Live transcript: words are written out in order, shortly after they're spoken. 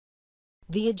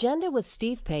The Agenda with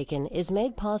Steve Paikin is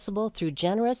made possible through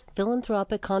generous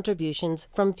philanthropic contributions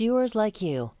from viewers like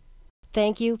you.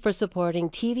 Thank you for supporting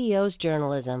TVO's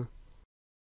journalism.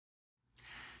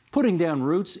 Putting down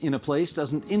roots in a place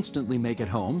doesn't instantly make it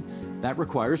home. That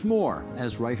requires more,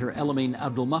 as writer Elamin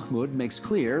Abdelmahmoud makes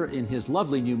clear in his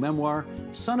lovely new memoir,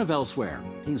 Son of Elsewhere.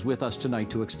 He's with us tonight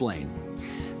to explain.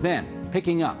 Then,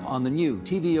 picking up on the new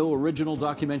TVO original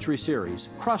documentary series,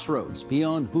 Crossroads,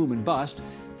 Beyond Boom and Bust,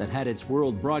 that had its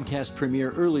world broadcast premiere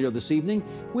earlier this evening,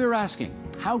 we're asking,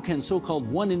 how can so-called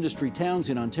one-industry towns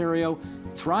in Ontario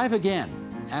thrive again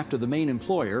after the main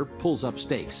employer pulls up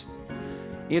stakes?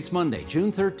 It's Monday,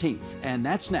 June 13th, and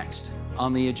that's next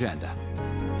on The Agenda.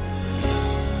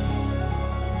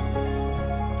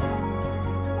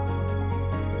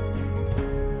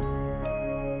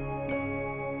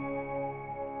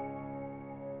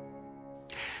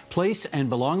 Place and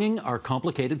belonging are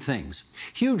complicated things.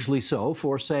 Hugely so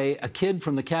for, say, a kid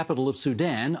from the capital of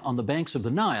Sudan on the banks of the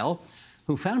Nile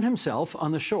who found himself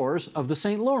on the shores of the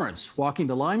St. Lawrence, walking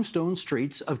the limestone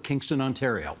streets of Kingston,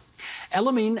 Ontario.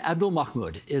 Elamin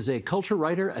Abdelmahmoud is a culture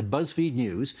writer at BuzzFeed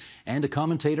News and a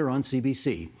commentator on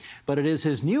CBC. But it is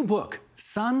his new book,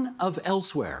 Son of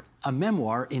Elsewhere, a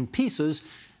memoir in pieces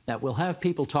that will have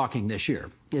people talking this year.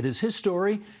 It is his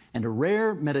story and a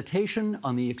rare meditation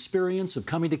on the experience of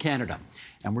coming to Canada.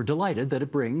 And we're delighted that it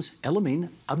brings Elamin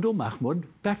Abdelmahmoud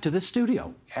back to this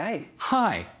studio. Hey.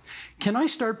 Hi. Can I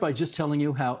start by just telling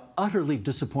you how utterly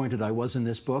disappointed I was in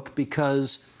this book,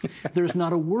 because there's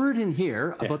not a word in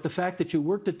here about the fact that you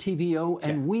worked at TVO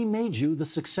and we made you the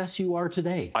success you are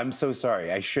today. I'm so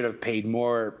sorry. I should have paid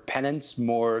more penance,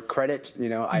 more credit. You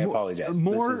know, I apologize.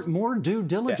 More due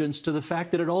diligence to the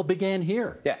fact that it all began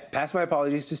here. Yeah, pass my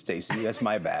apologies to Stacy. That's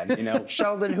my bad. You know,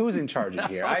 Sheldon, who's in charge of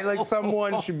here?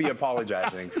 Someone should be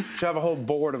apologizing. Should have a whole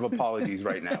board of apologies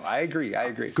right now. I agree.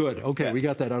 Good. Okay, we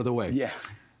got that out of the way. Yeah.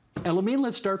 Elamin,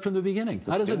 let's start from the beginning.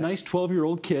 How does a nice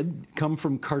 12-year-old kid come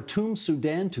from Khartoum,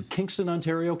 Sudan to Kingston,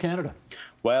 Ontario, Canada?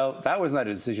 Well, that was not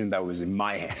a decision that was in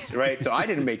my hands, right? So I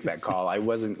didn't make that call. I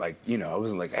wasn't like,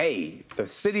 hey, the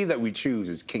city that we choose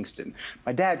is Kingston.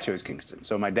 My dad chose Kingston.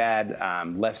 So my dad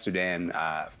left Sudan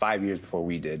 5 years before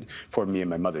we did, before me and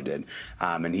my mother did.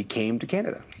 And he came to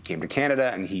Canada. He came to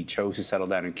Canada and he chose to settle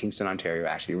down in Kingston, Ontario.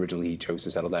 Actually, originally he chose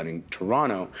to settle down in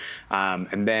Toronto.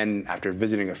 And then after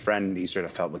visiting a friend, he sort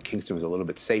of felt like Kingston was a little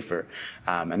bit safer.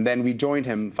 And then we joined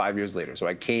him 5 years later. So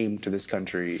I came to this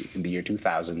country in the year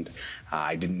 2000.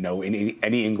 I didn't know any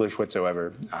English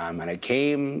whatsoever, and I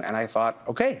came and I thought,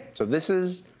 okay, so this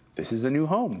is a new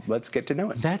home. Let's get to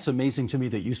know it. That's amazing to me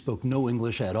that you spoke no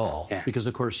English at all, because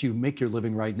of course you make your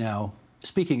living right now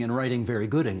speaking and writing very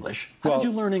good English. How did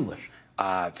you learn English?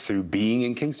 Through being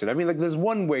in Kingston. I mean, there's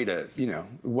one way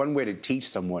to teach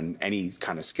someone any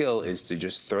kind of skill is to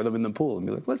just throw them in the pool and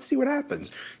be like, let's see what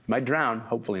happens. You might drown,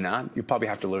 hopefully not. You probably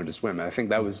have to learn to swim. And I think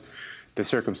that was the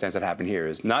circumstance that happened here.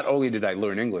 Is not only did I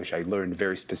learn English, I learned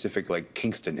very specific,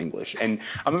 Kingston English. And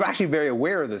I'm actually very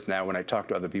aware of this now when I talk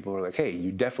to other people who are like, hey,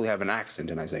 you definitely have an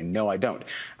accent. And I say, no, I don't.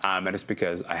 And it's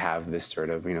because I have this sort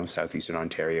of, Southeastern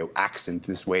Ontario accent,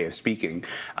 this way of speaking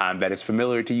that is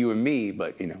familiar to you and me,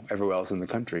 but, everywhere else in the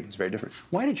country, it's very different.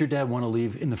 Why did your dad want to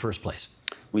leave in the first place?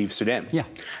 Leave Sudan. Yeah.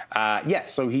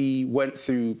 Yes, so he went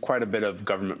through quite a bit of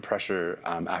government pressure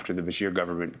after the Bashir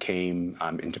government came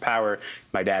into power.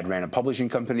 My dad ran a publishing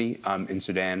company in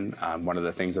Sudan. One of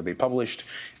the things that they published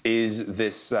is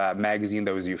this magazine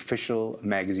that was the official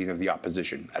magazine of the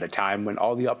opposition at a time when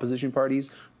all the opposition parties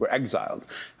were exiled.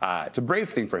 It's a brave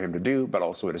thing for him to do, but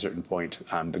also at a certain point,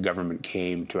 the government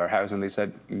came to our house and they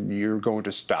said, you're going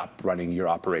to stop running your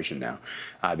operation now.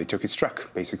 They took his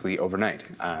truck basically overnight,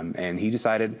 and he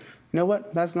decided, you know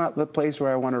what, that's not the place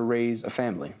where I want to raise a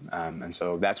family. And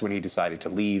so that's when he decided to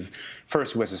leave.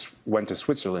 First, he went to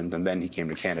Switzerland, and then he came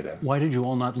to Canada. Why did you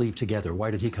all not leave together? Why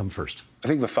did he come first? I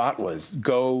think the thought was,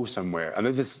 go somewhere. I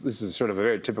mean, this is sort of a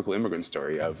very typical immigrant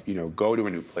story of, go to a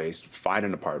new place, find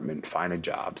an apartment, find a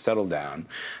job, settle down,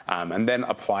 and then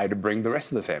apply to bring the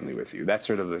rest of the family with you.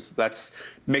 That's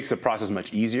makes the process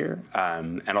much easier.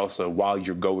 And also, while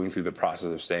you're going through the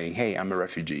process of saying, hey, I'm a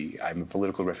refugee, I'm a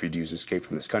political refugee who's escaped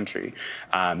from this country,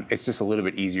 it's just a little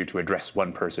bit easier to address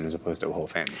one person as opposed to a whole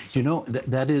family. So.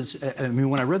 That is, I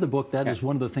mean, when I read the book, that is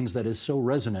one of the things that is so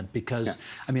resonant, because,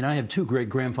 I mean, I have two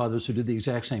great-grandfathers who did the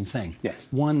exact same thing. Yes.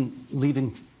 One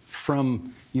leaving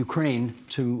from Ukraine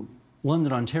to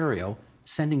London, Ontario,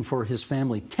 sending for his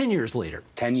family 10 years later.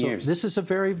 10 years. This is a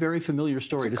very, very familiar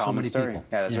story to so many people.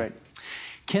 Yeah, that's right.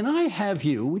 Can I have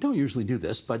you, we don't usually do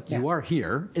this, but you are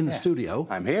here in the studio.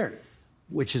 I'm here.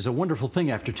 Which is a wonderful thing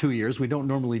after 2 years. We don't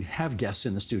normally have guests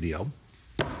in the studio.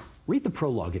 Read the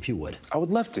prologue, if you would. I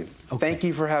would love to. Okay. Thank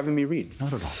you for having me read.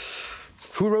 Not at all.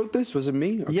 Who wrote this? Was it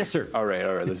me? Okay. Yes, sir. All right,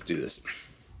 let's do this.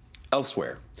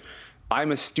 Elsewhere.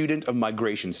 I'm a student of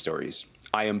migration stories.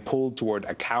 I am pulled toward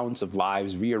accounts of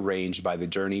lives rearranged by the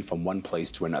journey from one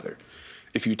place to another.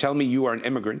 If you tell me you are an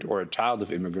immigrant or a child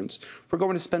of immigrants, we're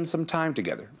going to spend some time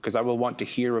together, because I will want to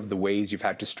hear of the ways you've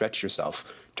had to stretch yourself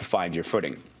to find your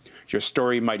footing. Your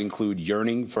story might include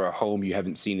yearning for a home you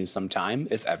haven't seen in some time,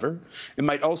 if ever. It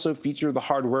might also feature the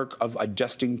hard work of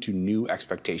adjusting to new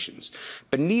expectations.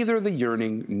 But neither the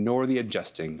yearning nor the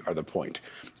adjusting are the point.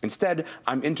 Instead,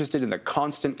 I'm interested in the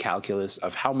constant calculus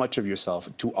of how much of yourself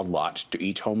to allot to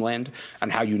each homeland,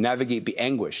 and how you navigate the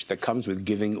anguish that comes with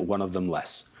giving one of them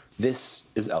less. This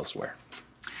is Elsewhere.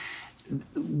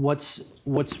 What's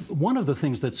one of the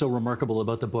things that's so remarkable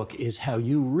about the book is how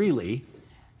you really,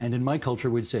 and in my culture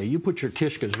we'd say, you put your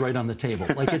kishkas right on the table.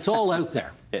 Like, it's all out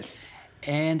there. Yes.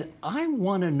 And I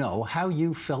want to know how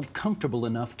you felt comfortable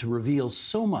enough to reveal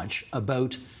so much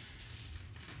about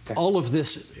all of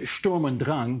this Sturm und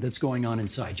Drang that's going on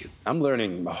inside you. I'm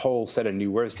learning a whole set of new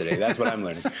words today. That's what I'm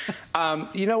learning.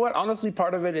 You know what? Honestly,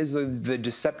 part of it is the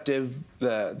deceptive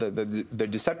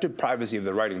privacy of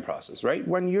the writing process, right?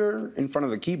 When you're in front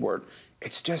of the keyboard,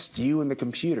 it's just you and the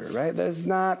computer, right? There's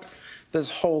not this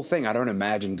whole thing. I don't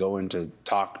imagine going to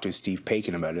talk to Steve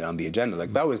Paikin about it on the agenda.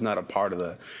 Like, that was not a part of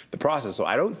the process. So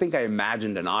I don't think I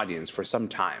imagined an audience for some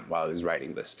time while I was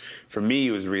writing this. For me,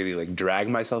 it was really like drag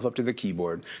myself up to the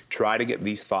keyboard, try to get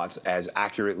these thoughts as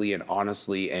accurately and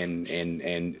honestly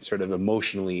and sort of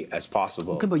emotionally as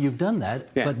possible. Okay, but you've done that.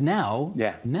 Yeah. But now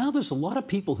there's a lot of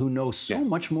people who know so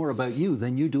much more about you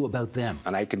than you do about them.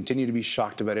 And I continue to be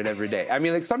shocked about it every day. I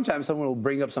mean, like, sometimes someone will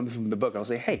bring up something from the book and I'll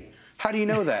say, hey, how do you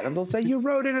know that? And they'll say, you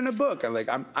wrote it in a book. I'm like,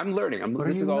 I'm learning.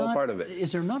 This is all part of it.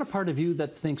 Is there not a part of you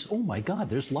that thinks, oh my God,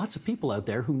 there's lots of people out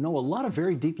there who know a lot of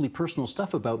very deeply personal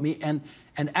stuff about me, and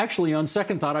actually, on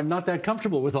second thought, I'm not that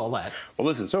comfortable with all that? Well,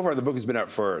 listen, so far the book has been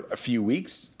out for a few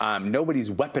weeks.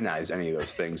 Nobody's weaponized any of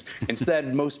those things.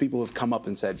 Instead, most people have come up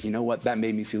and said, you know what, that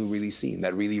made me feel really seen.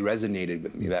 That really resonated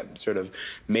with me. That sort of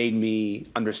made me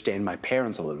understand my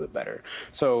parents a little bit better.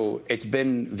 So it's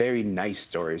been very nice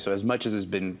stories. So as much as there's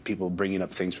been people bringing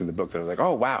up things from the book that I was like,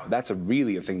 oh, wow, that's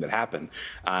really a thing that happened,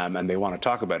 and they want to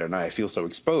talk about it, and I feel so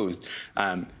exposed.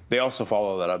 They also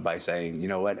follow that up by saying, you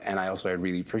know what, and I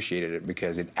really appreciated it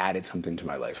because it added something to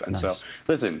my life. And so,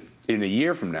 listen, in a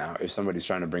year from now, if somebody's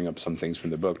trying to bring up some things from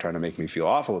the book, trying to make me feel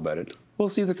awful about it, we'll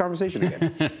see the conversation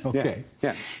again. Okay.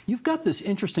 Yeah. You've got this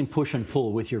interesting push and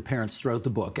pull with your parents throughout the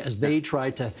book as they try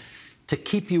to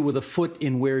keep you with a foot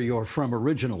in where you're from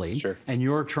originally, Sure. and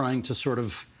you're trying to sort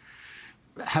of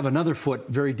have another foot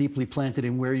very deeply planted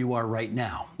in where you are right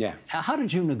now. Yeah. How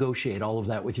did you negotiate all of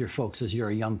that with your folks as you're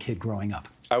a young kid growing up?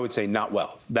 I would say not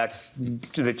well. That's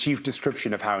the chief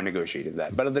description of how I negotiated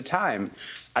that. But at the time,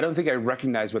 I don't think I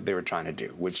recognized what they were trying to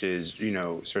do, which is, you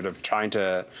know, sort of trying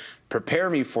to prepare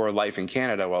me for life in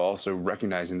Canada while also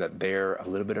recognizing that they're a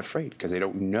little bit afraid because they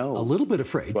don't know. A little bit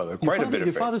afraid? Well, they're quite a bit afraid.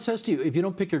 Your father says to you, if you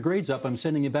don't pick your grades up, I'm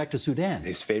sending you back to Sudan.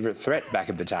 His favorite threat back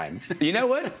at the time. You know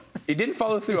what? He didn't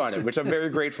follow through on it, which I'm very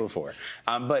grateful for.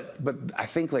 But I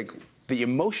think, like, the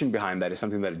emotion behind that is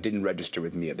something that didn't register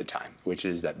with me at the time, which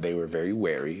is that they were very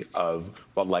wary of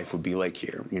what life would be like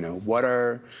here. You know, what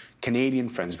are Canadian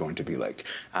friends going to be like?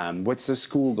 What's the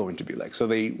school going to be like? So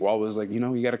they were always like, you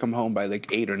know, you got to come home by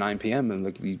like 8 or 9 p.m. and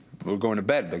like we're going to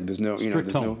bed. Like there's no, you know,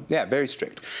 there's no, yeah, very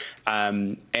strict.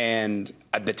 And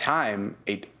at the time,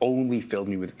 it only filled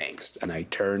me with angst, and I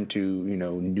turned to, you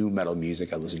know, new metal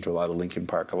music. I listened to a lot of Linkin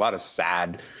Park, a lot of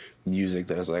sad music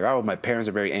that was like, oh, my parents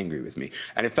are very angry with me.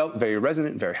 And it felt very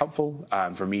resonant, very helpful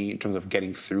for me in terms of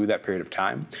getting through that period of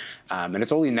time. And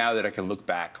it's only now that I can look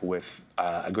back with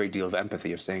a great deal of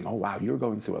empathy of saying, oh, wow, you were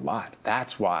going through a lot.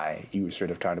 That's why you were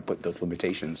sort of trying to put those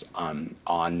limitations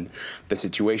on the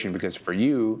situation, because for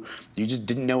you, you just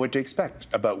didn't know what to expect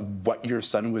about what your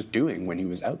son was doing when he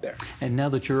was out there. And now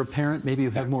that you're a parent, maybe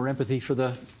you have more empathy for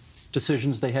the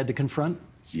decisions they had to confront?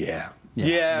 Yeah.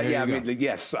 Yeah, I mean, like,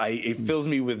 yes, it fills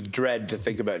me with dread to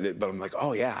think about it, but I'm like,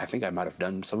 oh yeah, I think I might have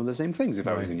done some of the same things if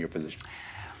I was in your position.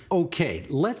 Okay,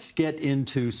 let's get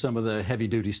into some of the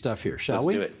heavy-duty stuff here, shall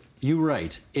we? Let's do it. You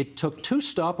write, it took 2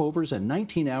 stopovers and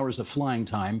 19 hours of flying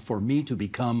time for me to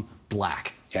become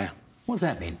black. Yeah. What does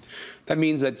that mean? That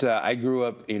means that I grew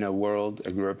up in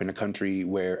a country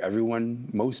where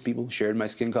most people shared my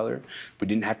skin color. We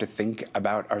didn't have to think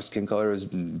about our skin color as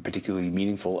particularly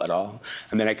meaningful at all.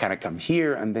 And then I kind of come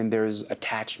here, and then there's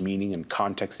attached meaning and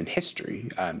context and history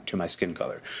to my skin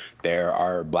color. There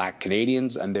are Black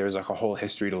Canadians, and there's like a whole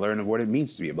history to learn of what it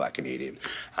means to be a Black Canadian.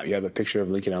 You have a picture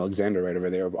of Lincoln Alexander right over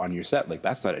there on your set. Like,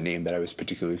 that's not a name that I was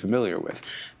particularly familiar with.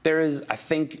 There is, I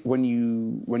think, when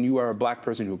you are a Black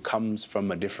person who comes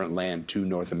from a different land to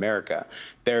North America,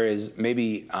 there is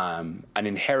maybe an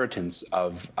inheritance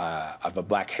of a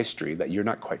Black history that you're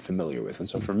not quite familiar with. And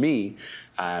so for me,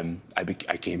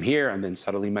 I came here, and then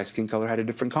suddenly my skin color had a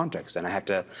different context, and I had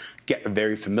to get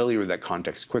very familiar with that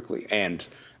context quickly. And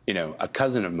a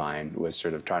cousin of mine was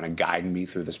sort of trying to guide me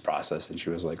through this process, and she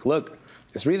was like, look,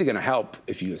 it's really going to help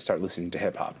if you start listening to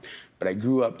hip hop. But I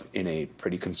grew up in a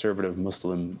pretty conservative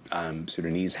Muslim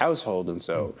Sudanese household, and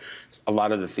so a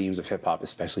lot of the themes of hip hop,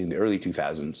 especially in the early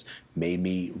 2000s, made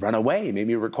me run away, made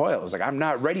me recoil. I was like, I'm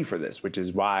not ready for this, which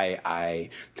is why I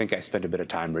think I spent a bit of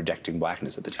time rejecting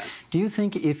Blackness at the time. Do you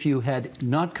think if you had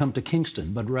not come to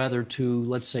Kingston, but rather to,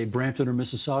 let's say, Brampton or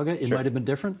Mississauga, it might have been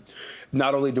different?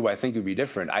 Not only do I think it would be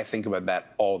different, I think about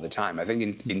that all the time. I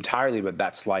think entirely about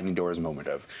that sliding doors moment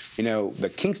of, the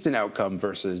Kingston outcome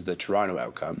versus the Toronto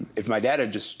outcome. If my dad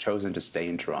had just chosen to stay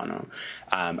in Toronto,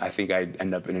 I think I'd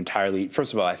end up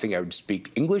first of all, I think I would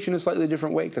speak English in a slightly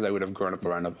different way, because I would have grown up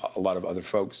around a lot of other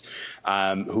folks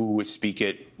who would speak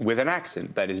it with an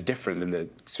accent that is different than the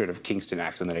sort of Kingston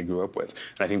accent that I grew up with.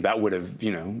 And I think that would have,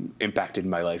 impacted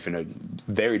my life in a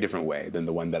very different way than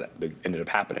the one that ended up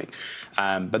happening.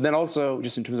 But then also,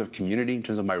 just in terms of community, in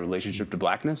terms of my relationship to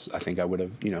Blackness, I think I would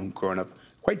have, grown up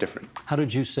quite different. How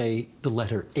did you say the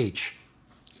letter H?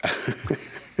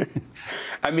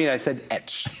 I mean, I said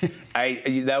etch.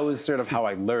 That was sort of how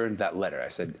I learned that letter. I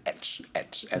said etch,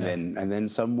 etch, and then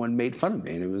someone made fun of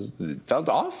me, and it felt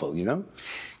awful,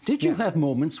 Did you have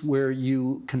moments where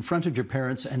you confronted your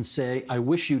parents and say, I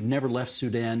wish you'd never left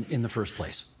Sudan in the first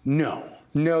place? No,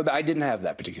 I didn't have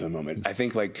that particular moment. I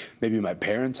think maybe my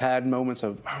parents had moments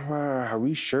of, are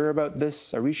we sure about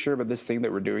this? Are we sure about this thing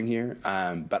that we're doing here?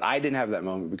 But I didn't have that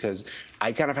moment because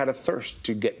I kind of had a thirst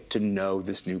to get to know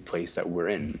this new place that we're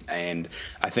in. And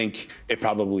I think it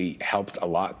probably helped a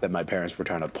lot that my parents were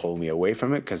trying to pull me away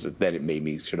from it, because then it made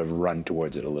me sort of run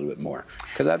towards it a little bit more.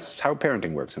 Because that's how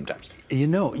parenting works sometimes.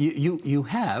 You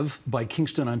have, by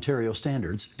Kingston, Ontario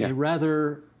standards, a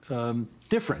rather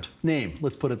different name,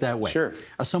 let's put it that way. Sure.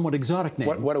 A somewhat exotic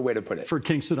name. What a way to put it. For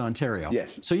Kingston, Ontario.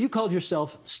 Yes. So you called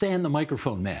yourself Stan the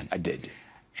Microphone Man. I did.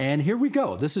 And here we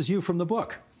go. This is you from the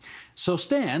book. So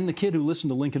Stan, the kid who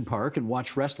listened to Linkin Park and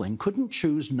watched wrestling, couldn't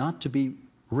choose not to be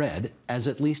read as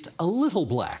at least a little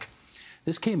Black.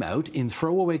 This came out in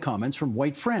throwaway comments from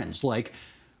white friends like,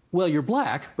 well, you're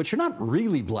Black, but you're not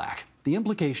really Black. The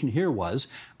implication here was,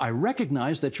 I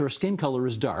recognize that your skin color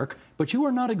is dark, but you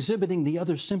are not exhibiting the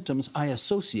other symptoms I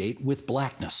associate with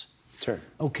Blackness. Sure.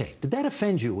 Okay, did that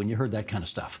offend you when you heard that kind of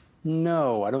stuff?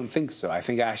 No, I don't think so. I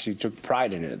think I actually took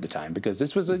pride in it at the time, because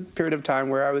this was a period of time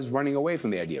where I was running away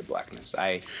from the idea of Blackness.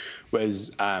 I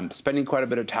was spending quite a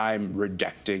bit of time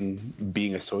rejecting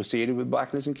being associated with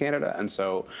Blackness in Canada. And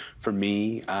so for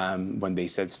me, when they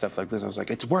said stuff like this, I was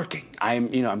like, it's working.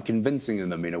 I'm convincing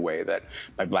them in a way that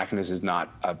my Blackness is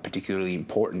not a particularly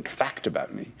important fact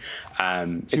about me.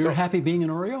 So you're happy being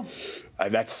an Oreo?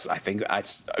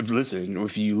 Listen,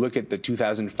 if you look at the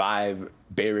 2005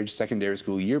 Bay Ridge Secondary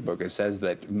School yearbook, it says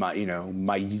that my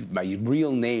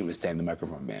real name is Stan the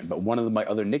Microphone Man, but one of my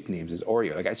other nicknames is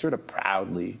Oreo. I sort of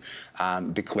proudly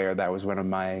declare that was one of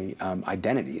my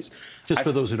identities. Just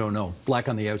for those who don't know, black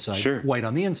on the outside, sure, white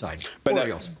on the inside.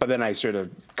 Oreos. But then I sort of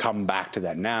come back to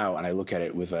that now, and I look at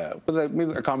it with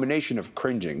a combination of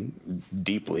cringing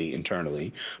deeply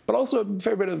internally, but also a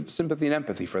fair bit of sympathy and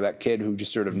empathy for that kid who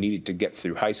just sort of needed to get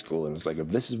through high school. And it was like, if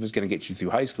this was going to get you through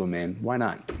high school, man, why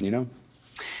not?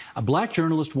 A Black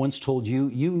journalist once told you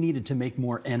you needed to make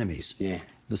more enemies. Yeah.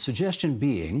 The suggestion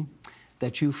being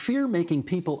that you fear making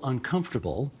people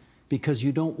uncomfortable because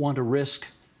you don't want to risk,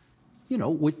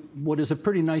 what is a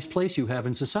pretty nice place you have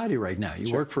in society right now.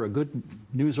 You work for a good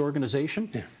news organization.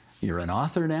 Yeah. You're an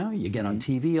author now. You get on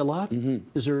TV a lot.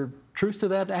 Is there truth to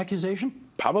that accusation?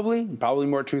 Probably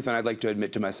more truth than I'd like to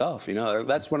admit to myself. You know,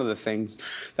 that's one of the things.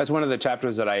 That's one of the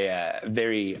chapters that I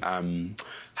very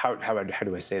how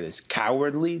do I say this?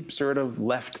 Cowardly sort of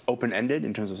left open-ended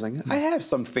in terms of saying I have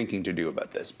some thinking to do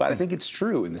about this, but I think it's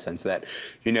true in the sense that,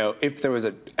 you know, if there was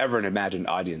ever an imagined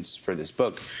audience for this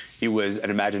book, it was an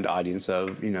imagined audience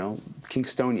of, you know,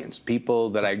 Kingstonians,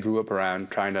 people that I grew up around,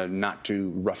 trying to not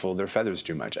to ruffle their feathers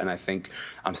too much, and I think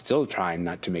I'm still trying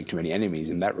not to make too many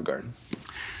enemies in that regard.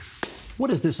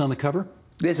 What is this on the cover?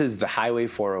 This is the Highway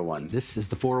 401. This is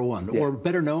the 401, or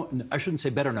better known, I shouldn't say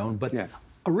better known, but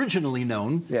originally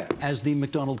known as the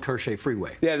McDonald-Cartier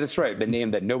Freeway. Yeah, that's right, the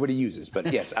name that nobody uses,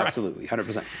 but yes, absolutely,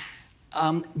 100%.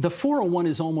 The 401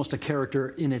 is almost a character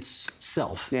in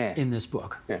itself in this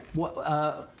book.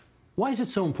 Why is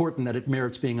it so important that it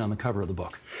merits being on the cover of the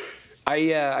book?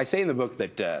 I say in the book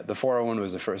that the 401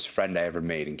 was the first friend I ever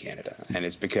made in Canada. And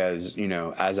it's because, you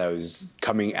know, as I was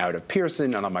coming out of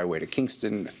Pearson and on my way to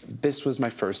Kingston, this was my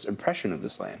first impression of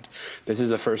this land. This is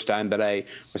the first time that I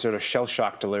was sort of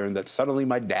shell-shocked to learn that suddenly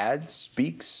my dad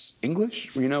speaks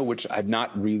English, you know, which had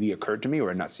not really occurred to me or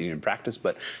had not seen in practice.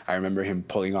 But I remember him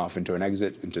pulling off into an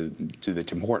exit to the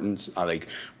Tim Hortons,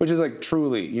 which is like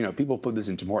truly, you know, people put this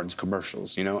in Tim Hortons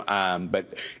commercials, you know.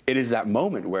 But it is that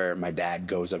moment where my dad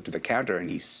goes up to the counter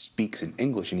and he speaks in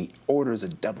English and he orders a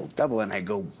double-double, and I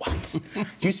go, what?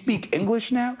 You speak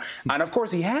English now? And of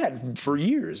course he had for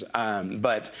years,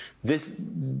 but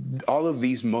all of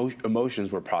these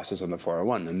emotions were processed on the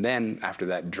 401, and then after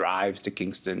that, drives to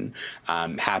Kingston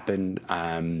happened,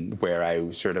 where I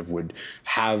sort of would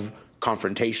have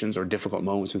confrontations or difficult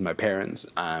moments with my parents,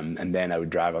 and then I would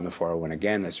drive on the 401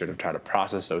 again. I sort of try to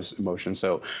process those emotions.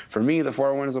 So for me, the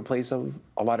 401 is a place of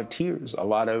a lot of tears, a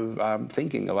lot of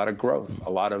thinking, a lot of growth, a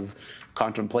lot of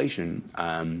contemplation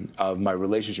of my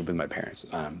relationship with my parents.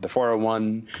 The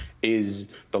 401 is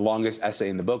the longest essay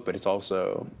in the book, but it's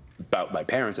also about my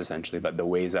parents, essentially, about the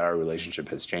ways that our relationship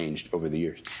has changed over the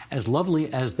years. As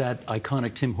lovely as that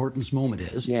iconic Tim Hortons moment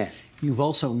is, you've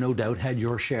also no doubt had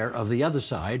your share of the other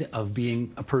side of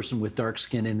being a person with dark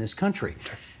skin in this country,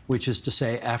 which is to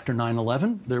say, after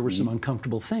 9/11, there were some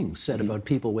uncomfortable things said about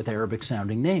people with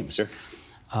Arabic-sounding names.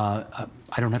 I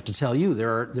don't have to tell you,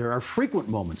 there are frequent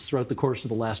moments throughout the course of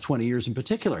the last 20 years in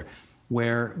particular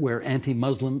where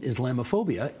anti-Muslim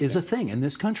Islamophobia is a thing in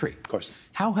this country. Of course.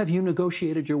 How have you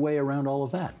negotiated your way around all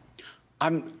of that?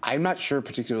 I'm not sure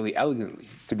particularly elegantly,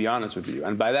 to be honest with you.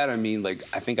 And by that I mean, like,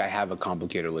 I think I have a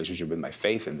complicated relationship with my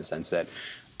faith in the sense that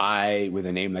with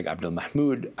a name like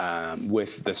Abdelmahmoud,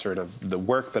 with the sort of the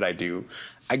work that I do,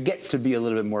 I get to be a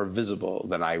little bit more visible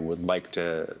than I would like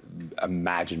to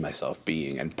imagine myself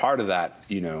being. And part of that,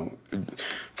 you know,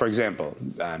 for example,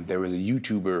 there was a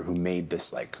YouTuber who made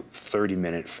this like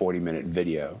 30-minute, 40-minute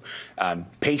video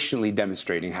patiently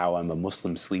demonstrating how I'm a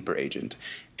Muslim sleeper agent.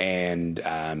 And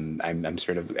I'm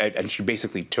sort of, and she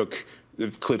basically took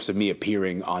clips of me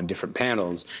appearing on different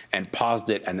panels and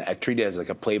paused it, and I treat it as like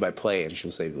a play-by-play, and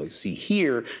she'll say, like, see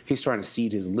here, he's trying to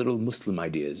seed his little Muslim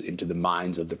ideas into the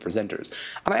minds of the presenters.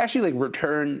 And I actually like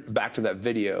return back to that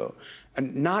video,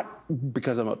 and not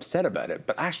because I'm upset about it,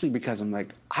 but actually because I'm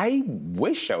like, I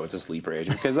wish I was a sleeper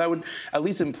agent, because I would at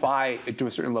least imply to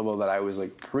a certain level that I was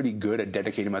like pretty good at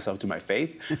dedicating myself to my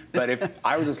faith. But if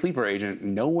I was a sleeper agent,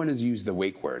 no one has used the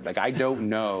wake word. Like, I don't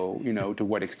know, you know, to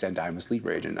what extent I'm a sleeper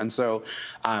agent. And so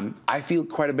I feel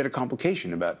quite a bit of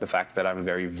complication about the fact that I'm a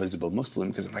very visible Muslim,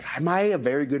 because I'm like, am I a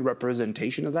very good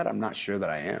representation of that? I'm not sure that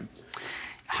I am.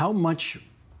 How much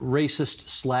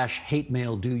racist/hate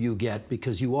mail do you get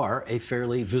because you are a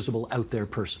fairly visible, out there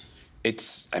person?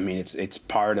 I mean, it's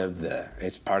part of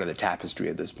the tapestry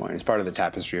at this point. It's part of the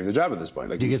tapestry of the job at this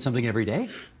point. Like, do you get something every day?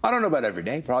 I don't know about every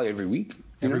day. Probably every week.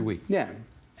 Every week. Yeah.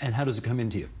 And how does it come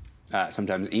into you?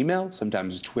 Sometimes email,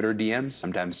 sometimes Twitter DMs,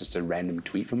 sometimes just a random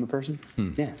tweet from a person.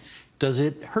 Yeah. Does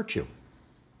it hurt you?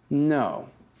 No.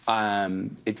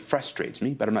 It frustrates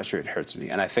me, but I'm not sure it hurts me.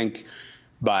 And I think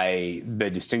by the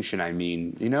distinction, I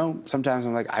mean, you know, sometimes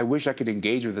I'm like, I wish I could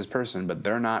engage with this person, but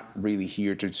they're not really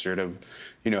here to sort of,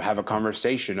 you know, have a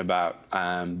conversation about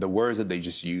the words that they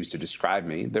just used to describe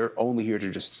me. They're only here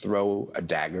to just throw a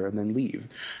dagger and then leave.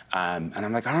 And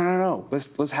I'm like, I don't know,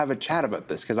 let's have a chat about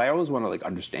this, because I always want to like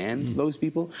understand those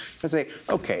people. I say,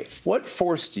 okay, what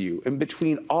forced you in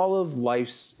between all of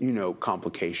life's, you know,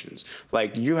 complications?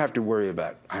 Like, you have to worry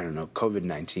about, I don't know,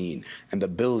 COVID-19 and the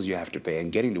bills you have to pay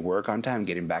and getting to work on time,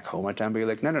 getting back home on time, but you're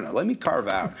like, no, let me carve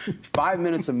out 5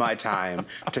 minutes of my time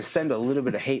to send a little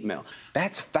bit of hate mail.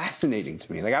 That's fascinating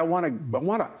to me. Like, I want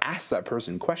to ask that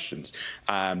person questions,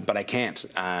 but I can't,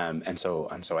 and so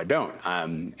I don't.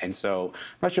 And so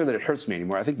I'm not sure that it hurts me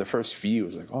anymore. I think the first few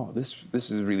was like, oh, this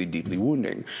is really deeply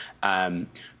wounding.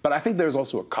 But I think there's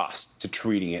also a cost to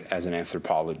treating it as an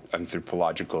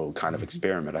anthropological kind of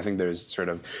experiment. I think there's sort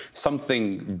of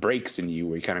something breaks in you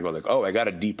where you kind of go like, oh, I got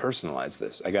to depersonalize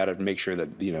this. I got to make sure that,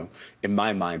 you know, in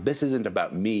my mind, this isn't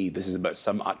about me. This is about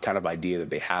some kind of idea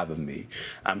that they have of me.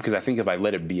 Because I think if I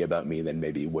let it be about me, then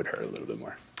maybe it would hurt a little bit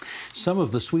more. Some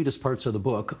of the sweetest parts of the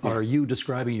book are you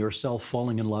describing yourself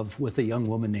falling in love with a young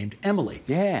woman named Emily.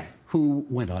 Yeah. Who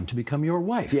went on to become your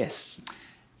wife. Yes.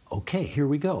 Okay, here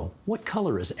we go. What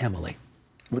color is Emily?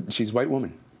 She's a white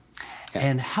woman. Yeah.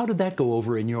 And how did that go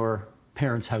over in your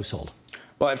parents' household?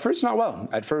 Well, at first, not well.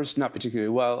 At first, not particularly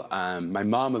well. My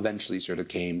mom eventually sort of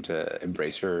came to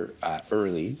embrace her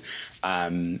early.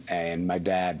 And my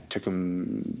dad took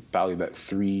him probably about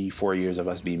 3-4 years of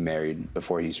us being married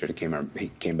before he sort of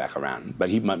came back around. But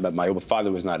my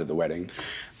father was not at the wedding,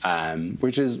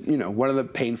 which is, you know, one of the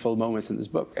painful moments in this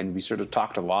book. And we sort of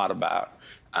talked a lot about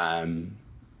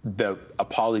the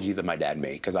apology that my dad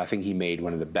made, because I think he made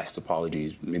one of the best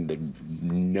apologies in the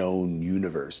known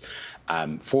universe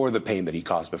for the pain that he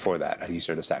caused before that. And he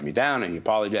sort of sat me down and he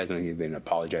apologized, and he then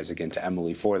apologized again to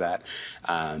Emily for that.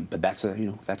 But that's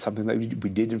something that we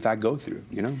did in fact go through,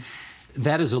 you know.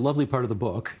 That is a lovely part of the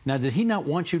book. Now, did he not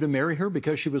want you to marry her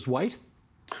because she was white?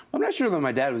 I'm not sure that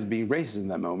my dad was being racist in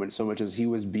that moment so much as he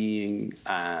was being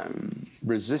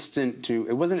resistant to.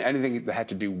 It wasn't anything that had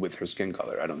to do with her skin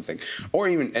color, I don't think, or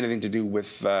even anything to do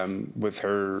with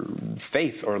her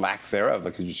faith or lack thereof,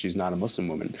 because she's not a Muslim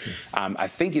woman. I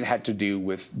think it had to do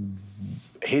with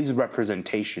his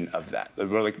representation of that,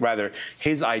 or like rather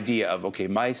his idea of, okay,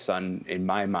 my son, in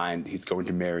my mind, he's going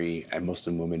to marry a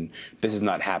Muslim woman. This is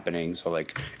not happening. So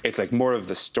like, it's like more of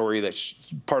the story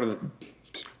that's part of the.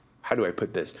 How do I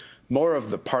put this? More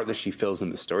of the part that she fills in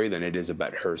the story than it is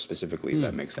about her specifically, if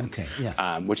that makes sense. Okay,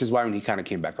 yeah. Which is why when he kind of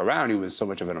came back around, it was so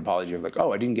much of an apology of like,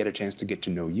 oh, I didn't get a chance to get to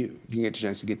know you. You didn't get a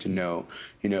chance to get to know,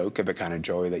 you know, the kind of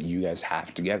joy that you guys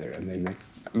have together. And then like,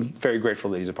 I'm very grateful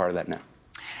that he's a part of that now.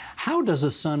 How does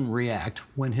a son react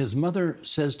when his mother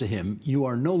says to him, you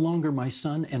are no longer my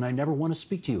son and I never want to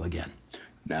speak to you again?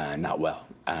 Not well.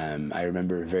 I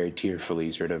remember very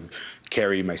tearfully sort of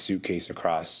carrying my suitcase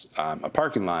across a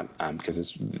parking lot because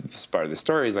this part of the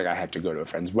story is like I had to go to a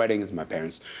friend's wedding. My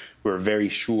parents were very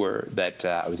sure that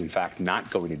I was in fact not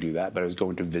going to do that, but I was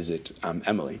going to visit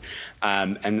Emily.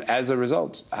 And as a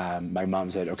result, my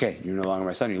mom said, okay, you're no longer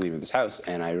my son, you're leaving this house.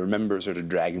 And I remember sort of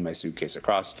dragging my suitcase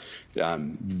across,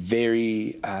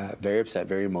 very upset,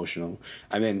 very emotional.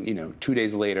 And then, you know, 2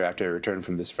 days later, after I returned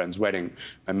from this friend's wedding,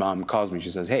 my mom calls me. She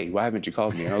says, hey, why haven't you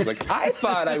called me? And I was like, I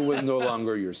thought I was no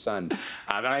longer your son.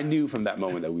 And I knew from that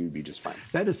moment that we would be just fine.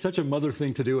 That is such a mother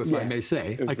thing to do, if I may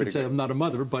say. I could say I'm not a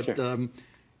mother, but sure.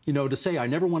 You know, to say, I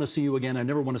never want to see you again, I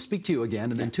never want to speak to you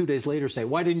again, and then 2 days later say,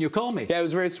 why didn't you call me? Yeah, it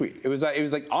was very sweet. It was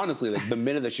like, honestly, like the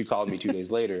minute that she called me 2 days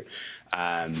later,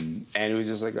 and it was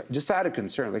just like, just out of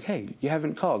concern, like, hey, you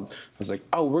haven't called. I was like,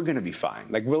 oh, we're going to be fine.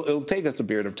 Like, it'll take us a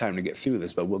period of time to get through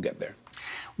this, but we'll get there.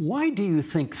 Why do you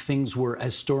think things were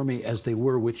as stormy as they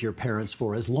were with your parents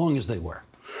for as long as they were?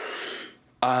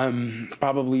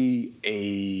 Probably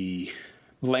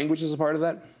language is a part of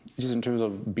that. Just in terms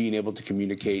of being able to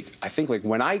communicate. I think like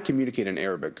when I communicate in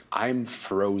Arabic, I'm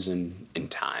frozen in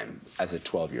time as a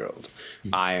 12-year-old.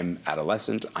 I am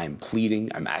adolescent, I'm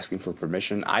pleading, I'm asking for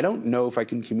permission. I don't know if I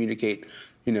can communicate,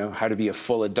 you know, how to be a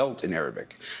full adult in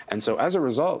Arabic. And so as a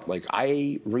result, like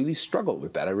I really struggle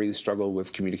with that. I really struggle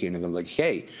with communicating to them like,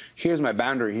 hey, here's my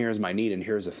boundary, here's my need, and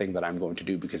here's the thing that I'm going to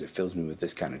do because it fills me with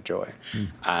this kind of joy.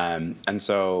 And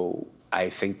so I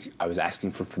think I was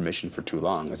asking for permission for too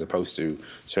long, as opposed to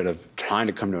sort of trying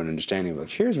to come to an understanding of like,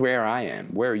 here's where I am.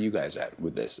 Where are you guys at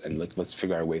with this? And let's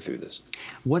figure our way through this.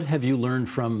 What have you learned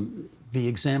from the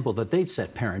example that they'd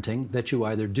set parenting that you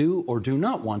either do or do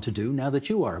not want to do now that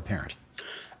you are a parent?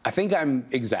 I think I'm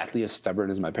exactly as stubborn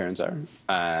as my parents are.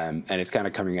 And it's kind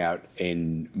of coming out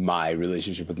in my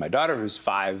relationship with my daughter, who's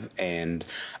 5. And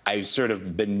I've sort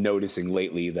of been noticing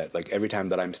lately that like every time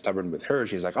that I'm stubborn with her,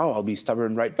 she's like, oh, I'll be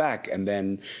stubborn right back. And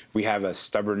then we have a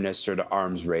stubbornness sort of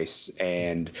arms race.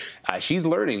 And she's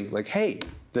learning like, hey,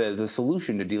 the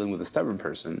solution to dealing with a stubborn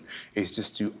person is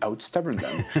just to out-stubborn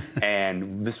them.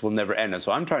 And this will never end. And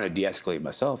so I'm trying to de-escalate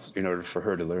myself in order for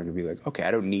her to learn to be like, okay,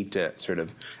 I don't need to sort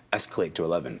of escalate to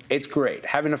 11. It's great.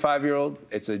 Having a 5-year-old,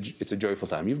 it's a joyful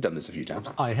time. You've done this a few times.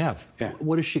 I have. Yeah.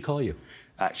 What does she call you?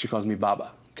 She calls me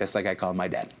Baba, just like I call my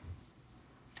dad.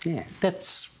 Yeah.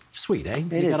 That's sweet, eh? It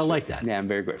You is gotta sweet. like that. Yeah, I'm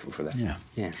very grateful for that. Yeah.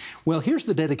 Yeah. Well, here's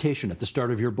the dedication at the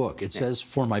start of your book. It says,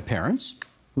 "For my parents,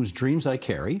 whose dreams I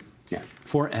carry, Yeah.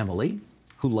 for Emily,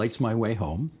 who lights my way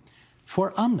home,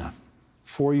 for Amna,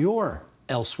 for your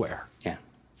elsewhere." Yeah.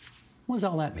 What does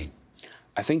all that mean?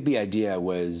 I think the idea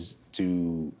was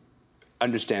to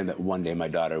understand that one day my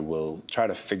daughter will try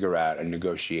to figure out and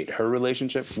negotiate her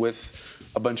relationship with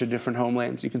a bunch of different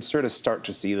homelands. You can sort of start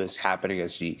to see this happening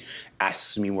as she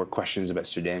asks me more questions about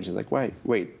Sudan. She's like,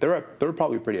 wait, they're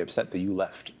probably pretty upset that you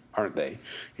left, aren't they?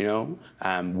 You know,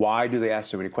 why do they ask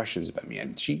so many questions about me?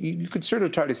 And you could sort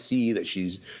of try to see that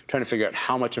she's trying to figure out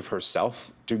how much of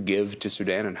herself to give to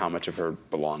Sudan and how much of her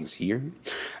belongs here.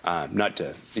 Not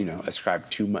to, ascribe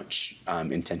too much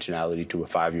intentionality to a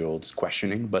 5-year-old's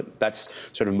questioning, but that's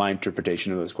sort of my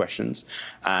interpretation of those questions.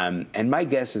 And my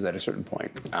guess is at a certain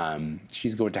point,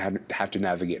 she's going to have to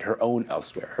navigate her own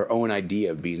elsewhere, her own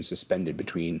idea of being suspended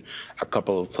between a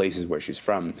couple of places where she's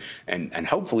from. And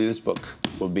hopefully this book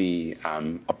will be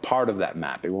a part of that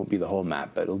map. It won't be the whole map,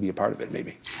 but it'll be a part of it,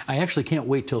 maybe. I actually can't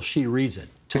wait till she reads it,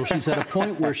 till she's at a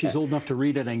point where she's old enough to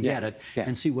read it and get it,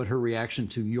 and see what her reaction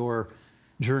to your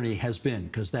journey has been,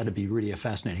 because that'd be really a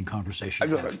fascinating conversation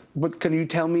to have. But can you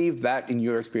tell me if that, in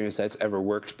your experience, that's ever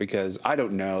worked? Because I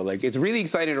don't know. Like, it's really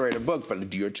exciting to write a book, but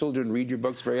do your children read your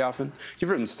books very often?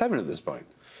 You've written 7 at this point.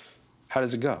 How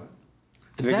does it go?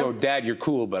 Do they go, "Dad, you're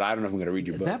cool, but I don't know if I'm going to read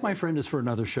your book"? That, my friend, is for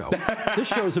another show. This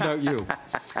show's about you.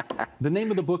 The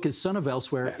name of the book is Son of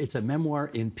Elsewhere. It's a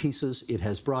memoir in pieces. It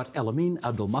has brought Elamin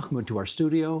Abdelmahmoud to our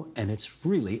studio, and it's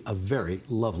really a very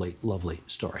lovely, lovely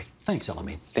story. Thanks,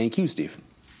 Elamin. Thank you, Steve.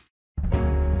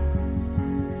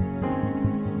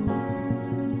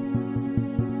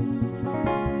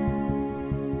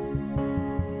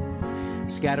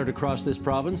 Scattered across this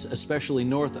province, especially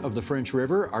north of the French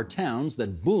River, are towns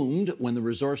that boomed when the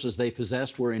resources they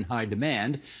possessed were in high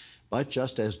demand. But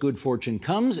just as good fortune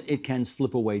comes, it can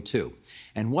slip away too.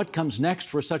 And what comes next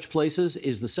for such places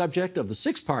is the subject of the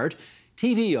 6-part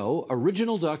TVO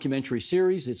original documentary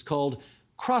series. It's called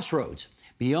Crossroads,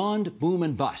 Beyond Boom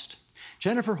and Bust.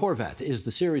 Jennifer Horvath is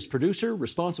the series producer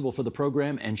responsible for the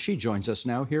program, and she joins us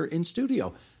now here in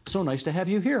studio. So nice to have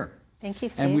you here. Thank you,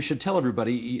 Steve. And we should tell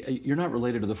everybody, you're not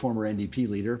related to the former NDP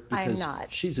leader, because I'm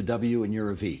not. She's a W and you're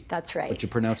a V. That's right. But you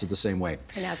pronounce it the same way.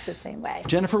 Pronounce it the same way.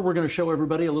 Jennifer, we're going to show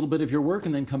everybody a little bit of your work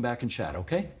and then come back and chat,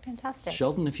 okay? Fantastic.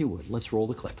 Sheldon, if you would, let's roll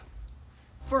the clip.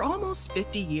 For almost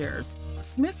 50 years,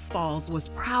 Smiths Falls was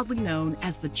proudly known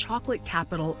as the chocolate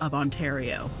capital of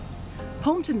Ontario.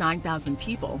 Home to 9,000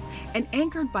 people and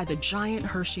anchored by the giant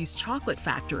Hershey's chocolate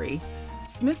factory,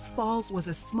 Smiths Falls was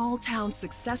a small-town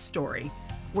success story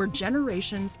where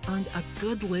generations earned a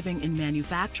good living in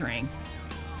manufacturing,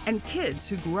 and kids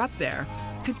who grew up there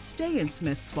could stay in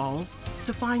Smiths Falls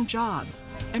to find jobs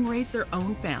and raise their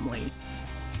own families.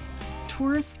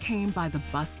 Tourists came by the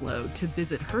busload to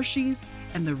visit Hershey's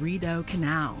and the Rideau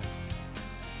Canal.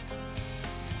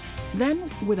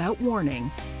 Then, without warning,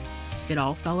 it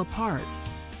all fell apart.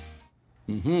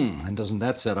 And doesn't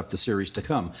that set up the series to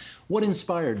come? What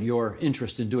inspired your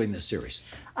interest in doing this series?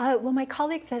 Well, my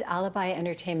colleagues at Alibi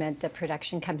Entertainment, the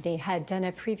production company, had done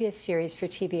a previous series for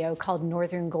TVO called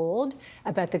Northern Gold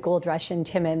about the gold rush in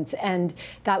Timmins. And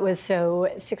that was so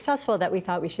successful that we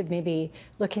thought we should maybe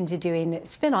look into doing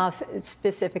spin-off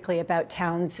specifically about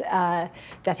towns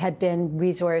that had been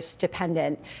resource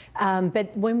dependent.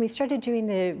 But when we started doing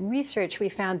the research, we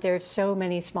found there's so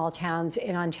many small towns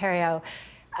in Ontario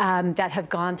that have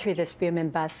gone through this boom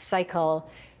and bust cycle.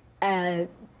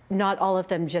 Not all of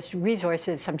them just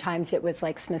resources. Sometimes it was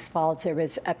like Smiths Falls. There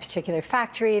was a particular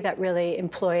factory that really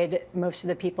employed most of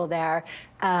the people there.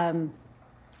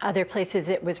 Other places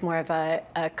it was more of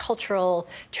a cultural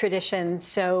tradition.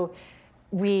 So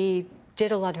we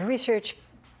did a lot of research,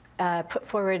 put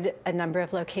forward a number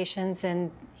of locations, and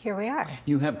here we are.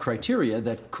 You have criteria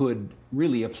that could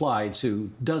really apply to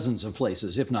dozens of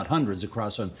places, if not hundreds,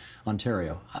 across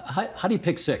Ontario. How do you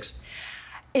pick 6?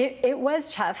 It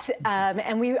was tough,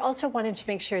 and we also wanted to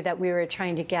make sure that we were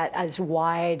trying to get as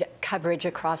wide coverage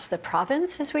across the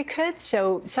province as we could.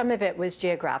 So some of it was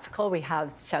geographical. We have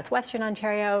southwestern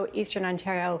Ontario, eastern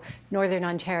Ontario, northern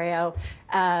Ontario,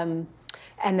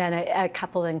 and then a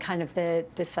couple in kind of the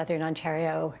southern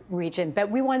Ontario region.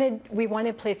 But we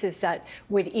wanted places that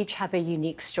would each have a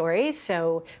unique story,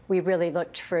 so we really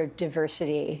looked for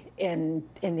diversity in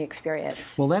the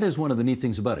experience. Well, that is one of the neat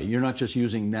things about it. You're not just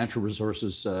using natural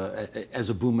resources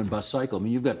as a boom and bust cycle. I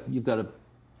mean, you've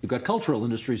got cultural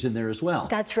industries in there as well.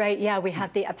 That's right. Yeah, we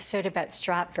have the episode about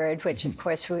Stratford, which of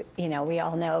course we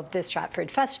all know the Stratford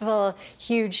Festival,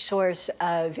 huge source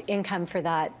of income for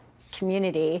that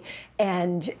community.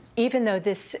 And even though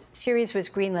this series was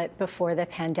greenlit before the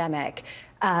pandemic,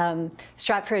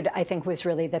 Stratford, I think, was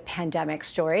really the pandemic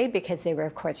story because they were,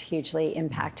 of course, hugely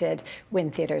impacted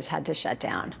when theaters had to shut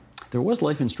down. There was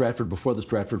life in Stratford before the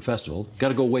Stratford Festival. Got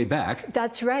to go way back.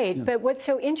 That's right. Yeah. But what's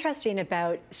so interesting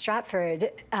about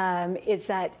Stratford is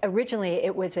that originally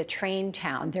it was a train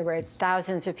town. There were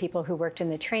thousands of people who worked in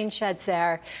the train sheds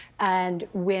there. And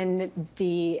when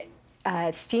the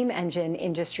steam engine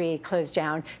industry closed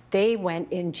down, they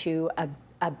went into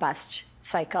a bust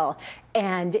cycle.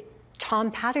 And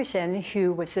Tom Patterson,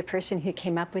 who was the person who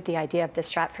came up with the idea of the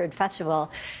Stratford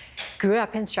Festival, grew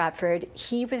up in Stratford.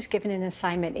 He was given an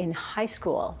assignment in high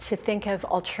school to think of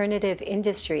alternative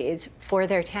industries for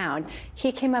their town.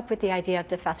 He came up with the idea of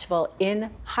the festival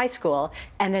in high school,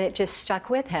 and then it just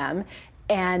stuck with him.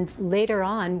 And later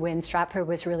on, when Stratford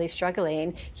was really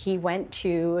struggling, he went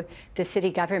to the city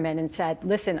government and said,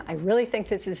 listen, I really think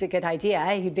this is a good idea.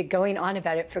 He'd been going on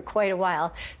about it for quite a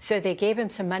while. So they gave him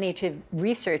some money to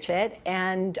research it,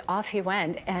 and off he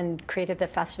went and created the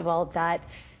festival that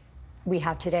we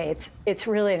have today. It's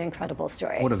really an incredible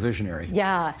story. What a visionary.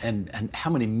 Yeah. And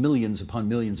how many millions upon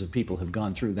millions of people have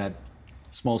gone through that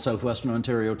small southwestern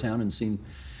Ontario town and seen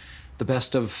the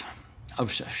best of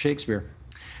Shakespeare.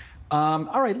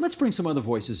 All right, let's bring some other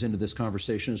voices into this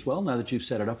conversation as well, now that you've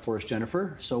set it up for us,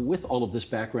 Jennifer. So with all of this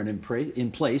background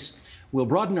in place, we'll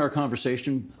broaden our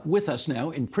conversation. With us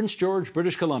now in Prince George,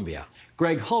 British Columbia,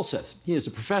 Greg Halseth. He is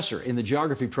a professor in the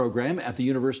geography program at the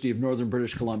University of Northern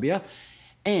British Columbia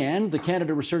and the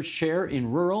Canada Research Chair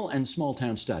in Rural and Small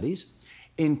Town Studies.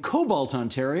 In Cobalt,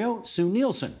 Ontario, Sue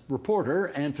Nielsen, reporter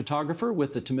and photographer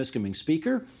with the Temiskaming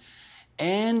Speaker.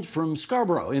 And from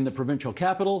Scarborough in the provincial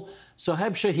capital,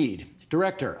 Sohaib Shahid,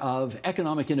 Director of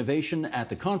Economic Innovation at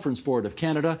the Conference Board of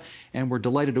Canada. And we're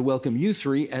delighted to welcome you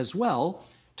three as well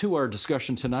to our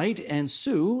discussion tonight. And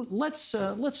Sue, let's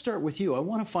start with you. I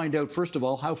want to find out, first of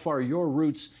all, how far your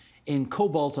roots in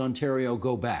Cobalt, Ontario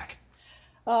go back.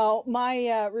 Oh,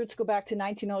 my roots go back to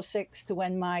 1906, to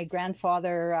when my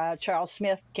grandfather, Charles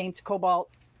Smith, came to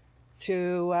Cobalt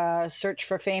to search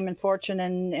for fame and fortune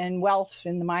and wealth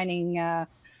in the mining,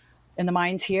 in the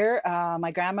mines here.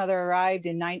 My grandmother arrived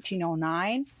in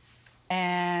 1909,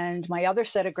 and my other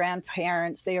set of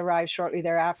grandparents, they arrived shortly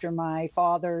thereafter, my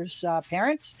father's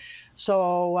parents.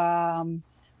 So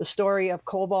the story of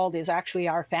Cobalt is actually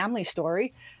our family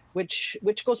story, which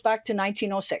goes back to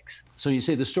 1906. So you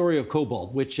say the story of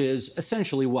Cobalt, which is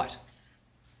essentially what?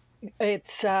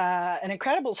 It's an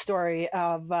incredible story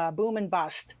of boom and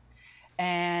bust.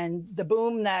 And the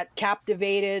boom that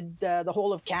captivated the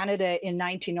whole of Canada in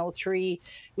 1903,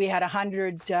 we had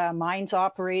 100 mines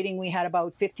operating. We had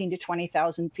about 15 to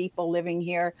 20,000 people living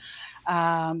here.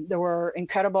 There were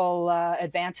incredible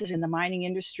advances in the mining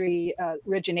industry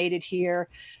originated here.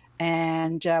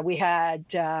 And we had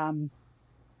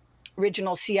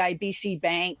original CIBC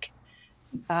Bank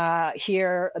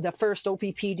here. The first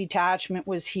OPP detachment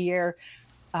was here.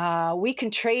 We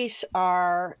can trace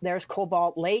there's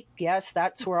Cobalt Lake. Yes,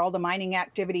 that's where all the mining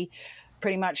activity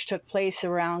pretty much took place,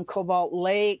 around Cobalt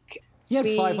Lake. You had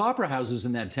 5 opera houses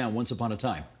in that town once upon a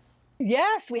time.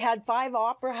 Yes, we had 5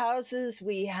 opera houses.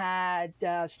 We had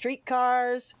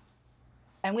streetcars,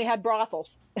 and we had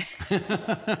brothels.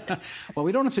 Well,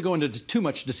 we don't have to go into too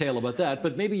much detail about that,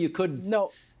 but maybe you could.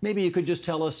 No. Maybe you could just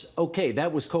tell us, okay,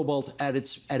 that was Cobalt at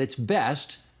its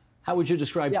best. How would you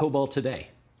describe Cobalt today?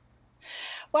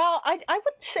 Well, I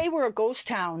wouldn't say we're a ghost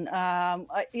town.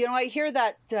 I hear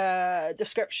that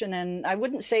description, and I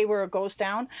wouldn't say we're a ghost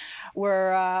town.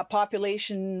 We're a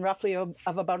population roughly of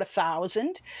about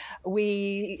 1,000.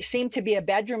 We seem to be a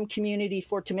bedroom community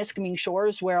for Temiskaming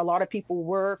Shores, where a lot of people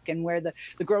work and where the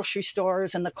grocery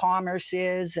stores and the commerce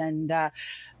is, and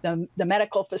the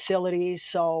medical facilities.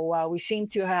 So we seem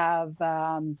to have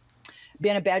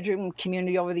been a bedroom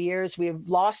community over the years. We've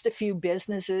lost a few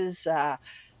businesses.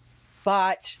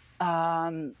 But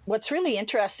what's really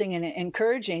interesting and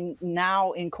encouraging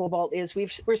now in Cobalt is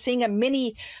we're seeing a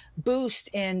mini boost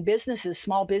in businesses,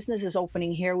 small businesses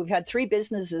opening here. We've had 3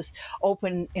 businesses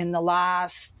open in the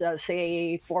last,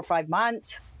 say, 4 or 5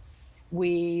 months.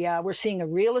 We're seeing a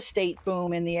real estate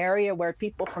boom in the area, where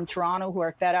people from Toronto who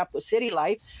are fed up with city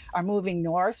life are moving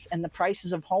north, and the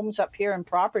prices of homes up here and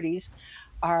properties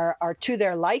are to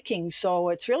their liking. So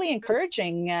it's really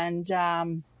encouraging,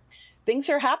 and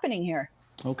things are happening here.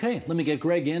 Okay, let me get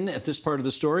Greg in at this part of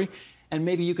the story. And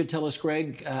maybe you could tell us,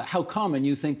 Greg, how common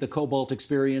you think the Cobalt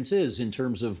experience is in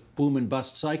terms of boom and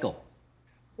bust cycle.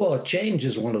 Well, change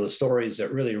is one of the stories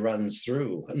that really runs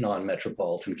through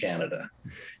non-metropolitan Canada.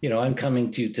 You know, I'm coming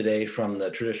to you today from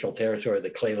the traditional territory of the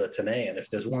Clay-Latine, and if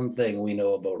there's one thing we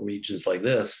know about regions like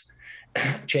this,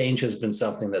 change has been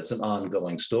something that's an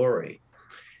ongoing story.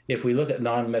 If we look at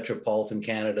non-metropolitan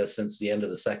Canada since the end of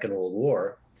the Second World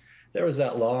War, there was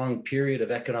that long period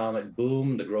of economic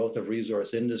boom, the growth of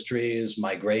resource industries,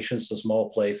 migrations to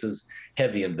small places,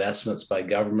 heavy investments by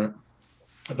government.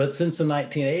 But since the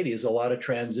 1980s, a lot of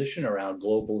transition around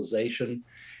globalization,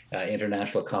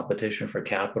 international competition for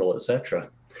capital, et cetera.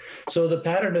 So the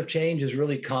pattern of change is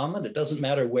really common. It doesn't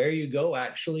matter where you go,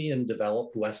 actually, in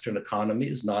developed Western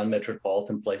economies,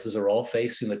 non-metropolitan places are all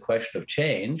facing the question of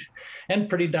change, and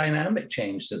pretty dynamic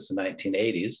change since the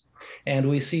 1980s. And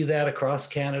we see that across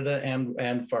Canada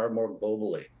and far more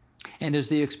globally. And is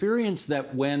the experience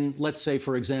that when, let's say,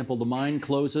 for example, the mine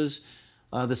closes,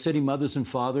 the city mothers and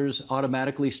fathers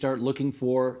automatically start looking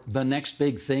for the next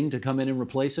big thing to come in and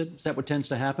replace it? Is that what tends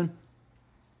to happen?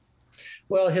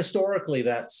 Well, historically,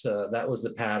 that was the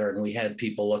pattern. We had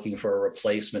people looking for a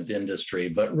replacement industry,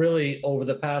 but really over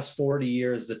the past 40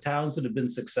 years, the towns that have been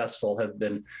successful have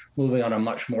been moving on a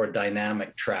much more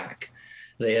dynamic track.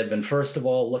 They have been, first of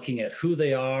all, looking at who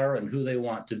they are and who they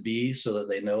want to be so that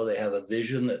they know they have a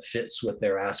vision that fits with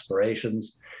their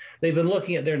aspirations. They've been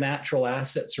looking at their natural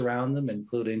assets around them,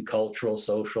 including cultural,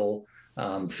 social,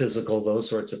 physical, those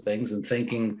sorts of things, and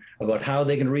thinking about how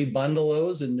they can rebundle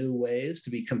those in new ways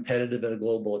to be competitive in a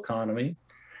global economy.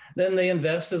 Then they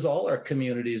invest, as all our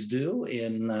communities do,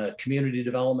 in community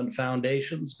development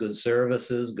foundations, good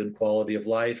services, good quality of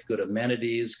life, good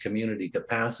amenities, community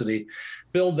capacity,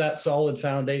 build that solid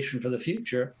foundation for the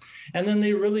future. And then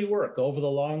they really work over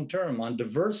the long term on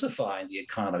diversifying the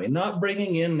economy, not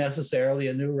bringing in necessarily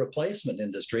a new replacement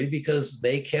industry, because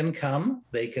they can come,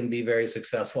 they can be very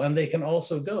successful, and they can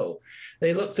also go.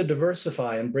 They look to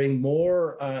diversify and bring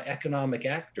more economic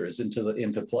actors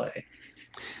into play.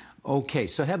 Okay,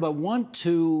 so Heb, I want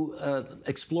to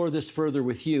explore this further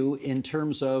with you in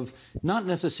terms of not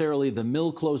necessarily the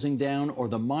mill closing down or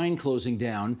the mine closing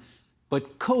down,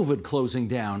 but COVID closing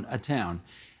down a town.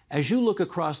 As you look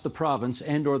across the province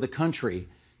and or the country,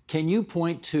 can you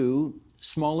point to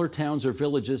smaller towns or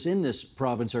villages in this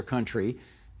province or country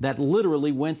that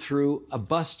literally went through a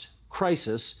bust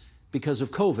crisis because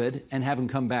of COVID and haven't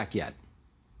come back yet?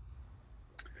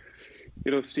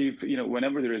 You know, Steve,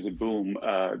 whenever there is a boom,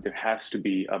 there has to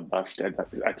be a bust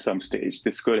at some stage.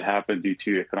 This could happen due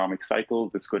to economic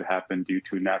cycles. This could happen due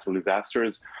to natural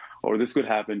disasters, or this could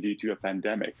happen due to a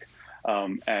pandemic.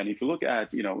 And if you look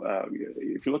at,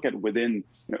 within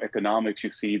economics, you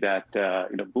see that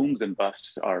booms and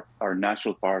busts are a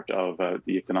natural part of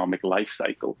the economic life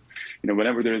cycle.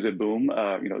 Whenever there is a boom,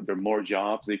 there are more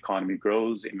jobs, the economy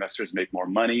grows, investors make more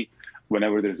money.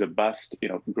 Whenever there's a bust,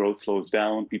 growth slows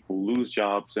down, people lose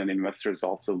jobs, and investors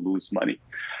also lose money.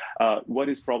 What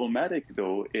is problematic,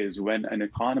 though, is when an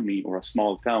economy or a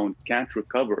small town can't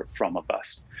recover from a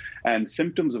bust. And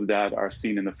symptoms of that are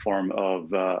seen in the form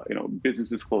of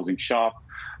businesses closing shop,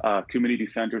 community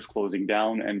centers closing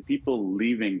down, and people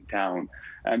leaving town.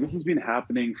 And this has been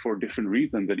happening for different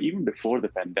reasons, and even before the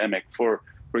pandemic.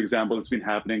 For example, it's been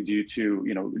happening due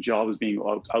to jobs being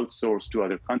outsourced to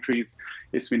other countries.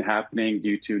 It's been happening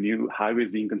due to new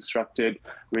highways being constructed,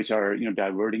 which are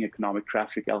diverting economic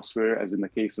traffic elsewhere, as in the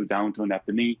case of downtown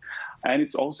Epinay. And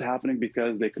it's also happening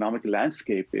because the economic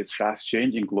landscape is fast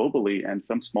changing globally, and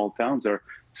some small towns are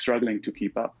struggling to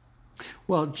keep up.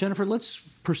 Well, Jennifer, let's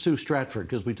pursue Stratford,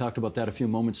 because we talked about that a few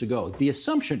moments ago. The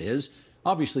assumption is,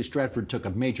 obviously, Stratford took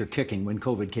a major kicking when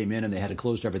COVID came in and they had to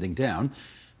close everything down.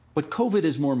 But COVID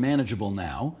is more manageable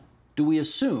now. Do we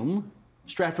assume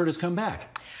Stratford has come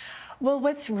back? Well,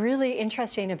 what's really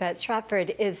interesting about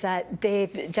Stratford is that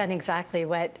they've done exactly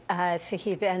what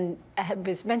Sahib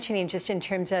was mentioning, just in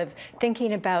terms of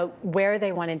thinking about where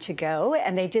they wanted to go.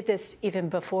 And they did this even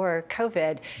before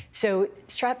COVID. So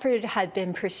Stratford had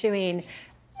been pursuing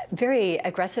very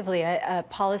aggressively a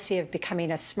policy of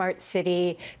becoming a smart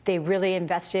city. They really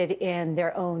invested in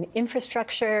their own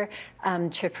infrastructure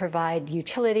to provide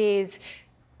utilities,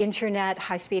 internet,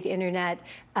 high-speed internet.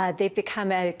 They've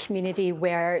become a community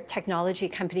where technology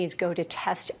companies go to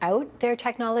test out their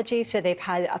technology. So they've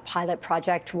had a pilot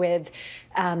project with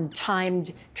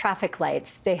timed traffic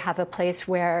lights. They have a place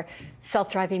where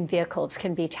self-driving vehicles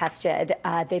can be tested.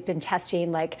 They've been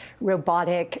testing like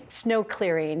robotic snow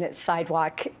clearing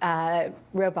sidewalk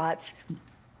robots.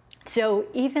 So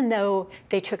even though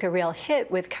they took a real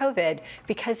hit with COVID,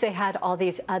 because they had all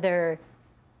these other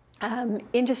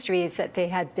industries that they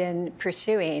had been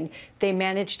pursuing, they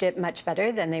managed it much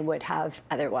better than they would have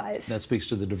otherwise. That speaks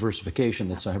to the diversification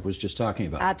that I was just talking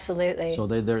about. Absolutely. So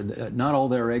they're not all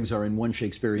their eggs are in one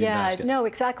Shakespearean basket. No,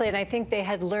 exactly. And I think they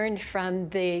had learned from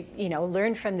the,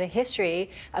 learned from the history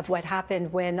of what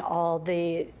happened when all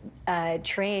the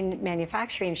train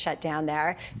manufacturing shut down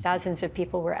there. Thousands of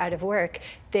people were out of work.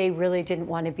 They really didn't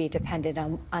want to be dependent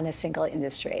on a single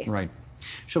industry. Right.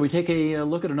 Shall we take a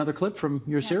look at another clip from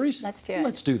your series? Let's do it.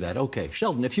 Let's do that. Okay.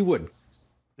 Sheldon, if you would.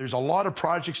 There's a lot of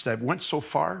projects that went so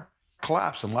far,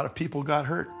 collapsed, and a lot of people got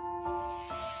hurt.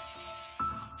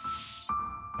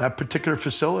 That particular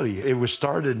facility, it was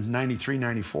started in 93,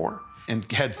 94,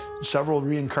 and had several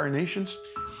reincarnations,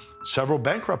 several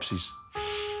bankruptcies.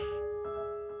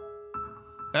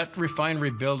 That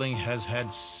refinery building has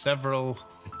had several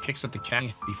kicks at the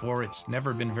can before. It's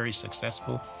never been very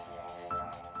successful.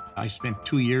 I spent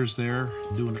 2 years there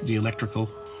doing the electrical.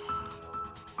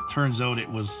 Turns out it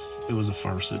was a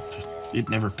farce. It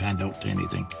never panned out to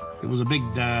anything. It was a big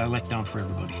letdown for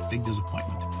everybody, big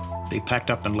disappointment. They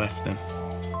packed up and left, and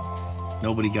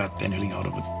nobody got anything out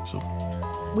of it. So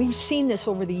we've seen this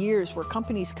over the years where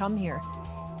companies come here.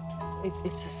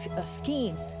 It's a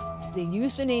scheme. They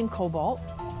use the name Cobalt.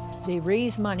 They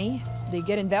raise money. They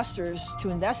get investors to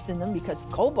invest in them because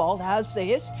Cobalt has the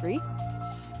history.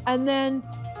 And then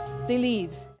they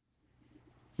leave.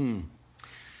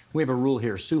 We have a rule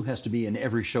here. Sue has to be in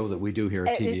every show that we do here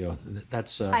at TVO.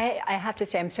 That's. I have to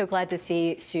say, I'm so glad to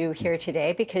see Sue here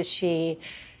today because she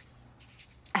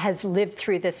has lived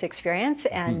through this experience,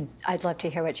 and I'd love to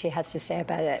hear what she has to say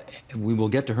about it. We will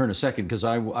get to her in a second because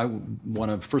I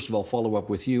want to first of all follow up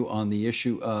with you on the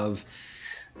issue of,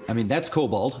 I mean, that's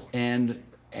Cobalt, and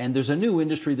there's a new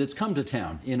industry that's come to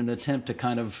town in an attempt to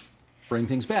kind of bring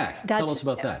things back. Tell us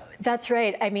about that. That's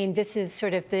right. I mean, this is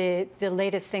sort of the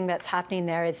latest thing that's happening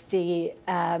there is the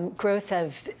growth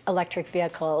of electric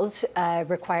vehicles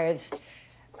requires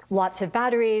lots of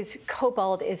batteries.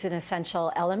 Cobalt is an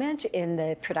essential element in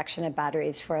the production of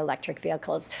batteries for electric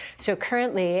vehicles. So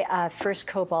currently, First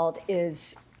Cobalt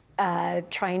is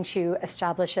trying to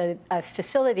establish a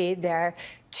facility there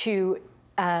to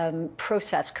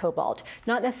process cobalt.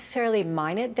 Not necessarily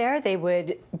mine it there. They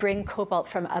would bring cobalt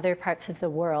from other parts of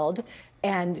the world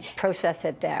and process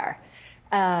it there.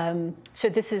 So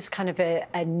this is kind of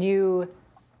a new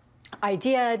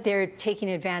idea. They're taking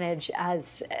advantage,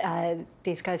 as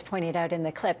these guys pointed out in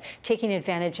the clip, taking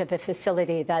advantage of a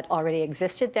facility that already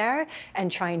existed there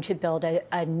and trying to build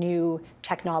a new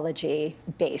technology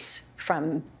base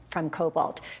from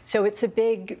cobalt. So it's a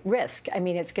big risk. I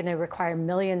mean, it's going to require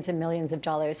millions and millions of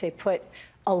dollars. They put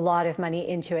a lot of money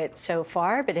into it so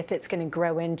far, but if it's going to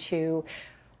grow into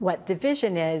what the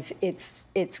vision is,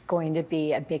 it's going to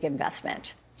be a big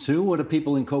investment. Sue, what do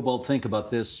people in Cobalt think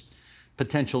about this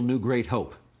potential new great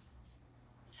hope?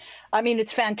 I mean,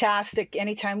 it's fantastic.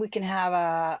 Anytime we can have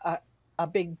a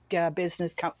big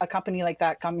business, a company like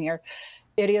that come here,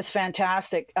 it is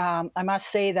fantastic. I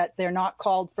must say that they're not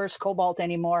called First Cobalt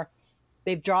anymore.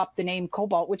 They've dropped the name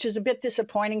Cobalt, which is a bit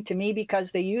disappointing to me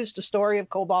because they used the story of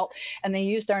Cobalt and they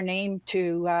used our name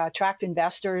to attract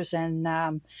investors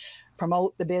and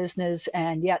promote the business,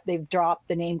 and yet they've dropped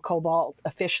the name Cobalt,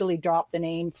 officially dropped the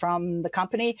name from the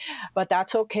company, but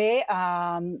that's okay.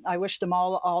 I wish them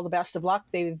all the best of luck.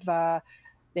 They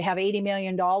have $80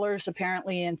 million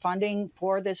apparently in funding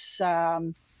for this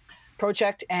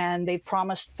project, and they've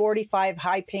promised 45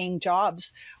 high-paying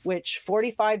jobs, which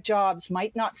 45 jobs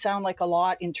might not sound like a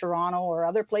lot in Toronto or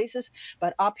other places,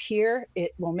 but up here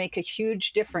it will make a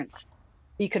huge difference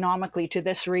economically to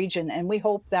this region. And we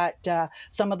hope that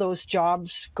some of those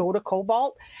jobs go to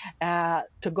Cobalt,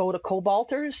 to go to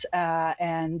Cobalters,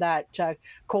 and that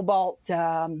Cobalt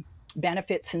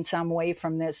benefits in some way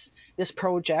from this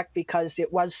project because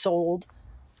it was sold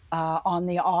on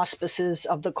the auspices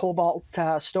of the Cobalt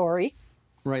story.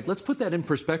 Right. Let's put that in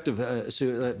perspective.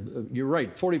 Sue, you're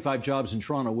right. 45 jobs in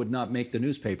Toronto would not make the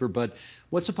newspaper, but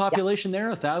what's the population there?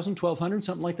 1,000, 1,200,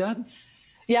 something like that?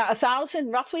 Yeah,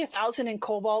 1,000, roughly 1,000 in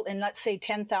Cobalt, and let's say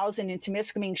 10,000 in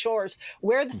Temiskaming Shores,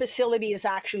 where the facility is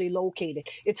actually located.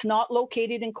 It's not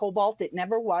located in Cobalt. It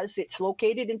never was. It's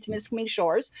located in Temiskaming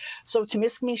Shores. So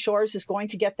Temiskaming Shores is going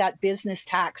to get that business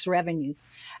tax revenue.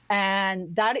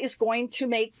 And that is going to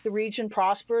make the region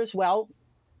prosper as well.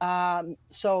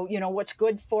 So, you know, what's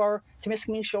good for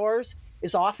Temiskaming Shores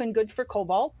is often good for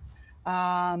Cobalt.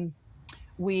 You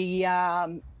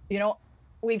know,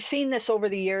 we've seen this over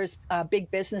the years. Big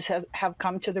business have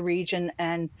come to the region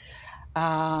and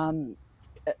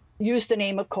used the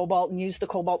name of Cobalt and used the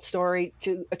Cobalt story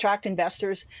to attract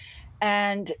investors.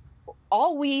 And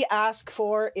all we ask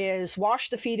for is wash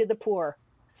the feet of the poor.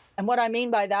 And what I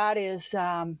mean by that is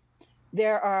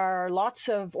there are lots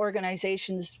of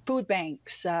organizations, food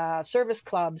banks, service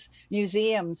clubs,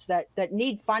 museums that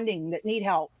need funding, that need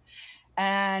help.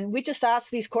 And we just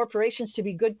ask these corporations to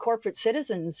be good corporate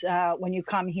citizens when you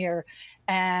come here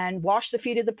and wash the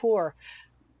feet of the poor.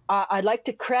 I'd like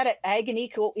to credit Ag and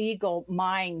Eagle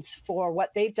Mines for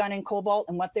what they've done in cobalt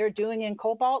and what they're doing in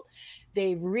cobalt.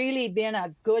 They've really been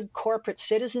a good corporate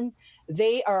citizen.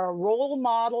 They are a role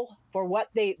model for what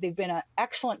they've been an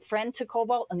excellent friend to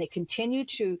cobalt, and they continue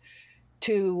to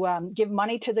give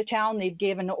money to the town. They've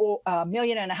given $1.5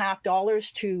 million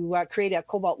to create a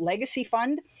cobalt legacy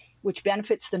fund, which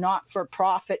benefits the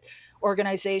not-for-profit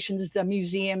organizations, the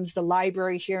museums, the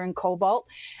library here in Cobalt.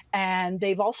 And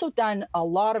they've also done a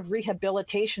lot of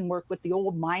rehabilitation work with the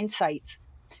old mine sites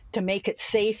to make it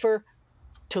safer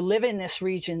to live in this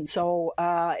region. So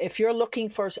if you're looking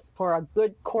for a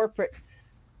good corporate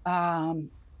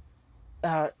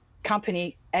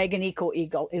company, Ag and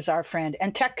Eagle is our friend,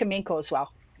 and Tech Caminco as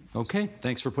well. Okay,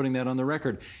 thanks for putting that on the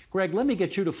record. Greg, let me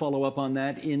get you to follow up on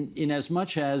that in as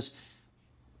much as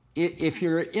if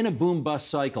you're in a boom-bust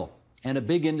cycle and a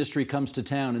big industry comes to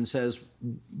town and says,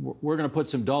 we're going to put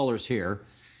some dollars here,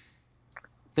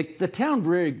 the town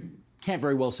can't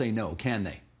very well say no, can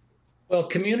they? Well,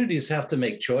 communities have to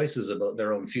make choices about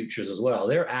their own futures as well.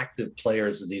 They're active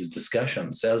players in these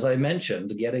discussions. As I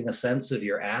mentioned, getting a sense of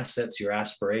your assets, your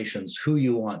aspirations, who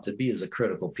you want to be is a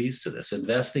critical piece to this.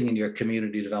 Investing in your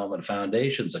community development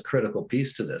foundation is a critical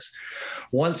piece to this.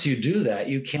 Once you do that,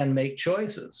 you can make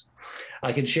choices.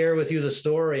 I can share with you the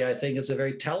story. I think it's a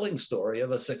very telling story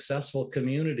of a successful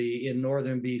community in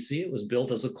northern BC. It was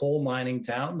built as a coal mining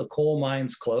town. The coal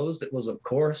mines closed. It was, of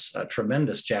course, a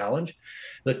tremendous challenge.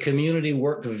 The community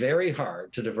worked very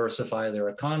hard to diversify their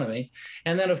economy.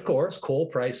 And then, of course, coal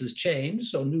prices changed,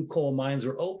 so new coal mines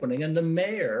were opening. And the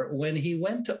mayor, when he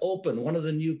went to open one of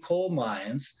the new coal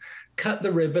mines, cut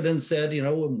the ribbon and said, you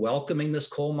know, I'm welcoming this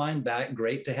coal mine back.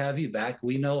 Great to have you back.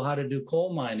 We know how to do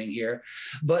coal mining here.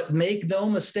 But make no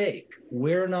mistake,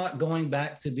 we're not going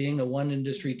back to being a one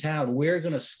industry town. We're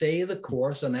going to stay the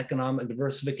course on economic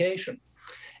diversification.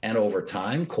 And over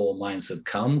time, coal mines have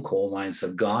come, coal mines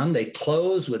have gone. They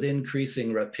close with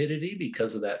increasing rapidity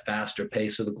because of that faster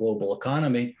pace of the global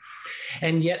economy.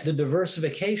 And yet the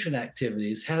diversification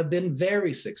activities have been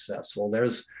very successful.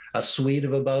 There's a suite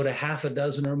of about a half a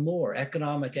dozen or more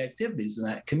economic activities in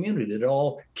that community that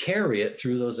all carry it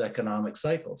through those economic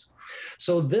cycles.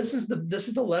 So this is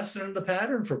the lesson and the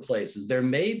pattern for places. There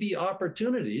may be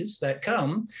opportunities that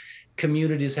come.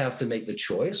 Communities have to make the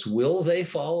choice. Will they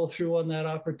follow through on that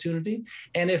opportunity?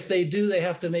 And if they do, they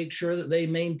have to make sure that they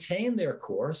maintain their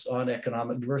course on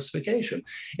economic diversification.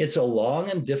 It's a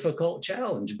long and difficult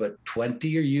challenge, but 20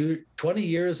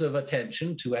 years of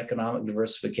attention to economic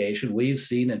diversification, we've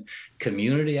seen in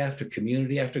community after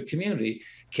community after community,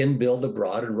 can build a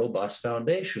broad and robust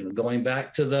foundation. Going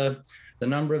back to the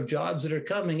number of jobs that are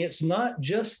coming, it's not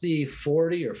just the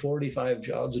 40 or 45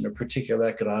 jobs in a particular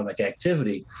economic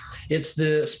activity. It's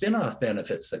the spin-off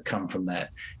benefits that come from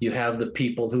that. You have the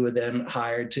people who are then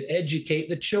hired to educate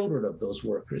the children of those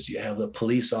workers. You have the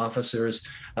police officers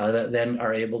that then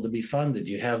are able to be funded.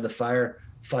 You have the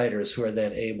firefighters who are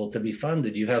then able to be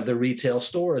funded. You have the retail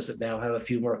stores that now have a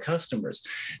few more customers.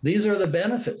 These are the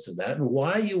benefits of that and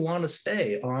why you want to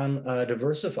stay on a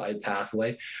diversified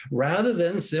pathway rather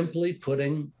than simply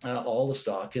putting all the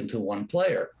stock into one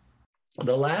player.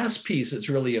 The last piece that's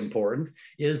really important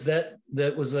is that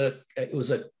it was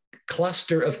a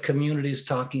cluster of communities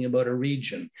talking about a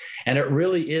region, and it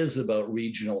really is about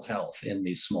regional health in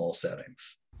these small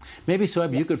settings. Maybe,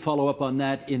 Soeb, you could follow up on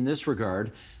that in this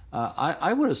regard.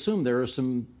 I would assume there are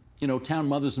some, town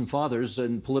mothers and fathers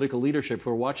and political leadership who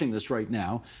are watching this right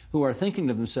now who are thinking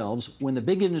to themselves, when the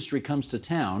big industry comes to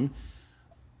town,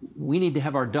 we need to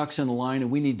have our ducks in a line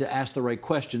and we need to ask the right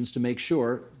questions to make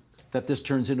sure that this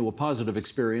turns into a positive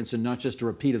experience and not just a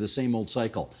repeat of the same old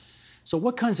cycle. So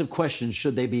what kinds of questions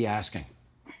should they be asking?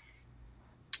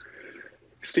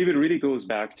 Steve, it really goes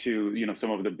back to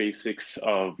some of the basics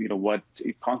of what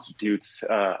constitutes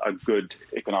a good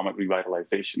economic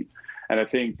revitalization, and I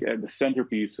think the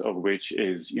centerpiece of which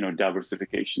is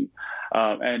diversification.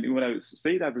 And when I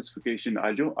say diversification,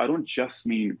 I don't just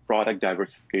mean product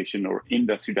diversification or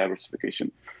industry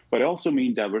diversification, but I also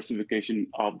mean diversification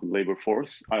of the labor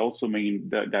force. I also mean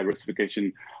the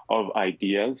diversification of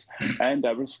ideas and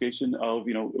diversification of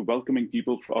welcoming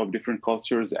people of different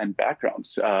cultures and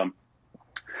backgrounds.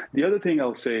 The other thing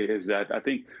I'll say is that I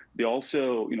think they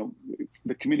also,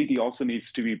 the community also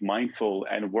needs to be mindful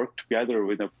and work together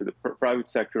with the private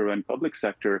sector and public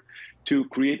sector to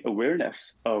create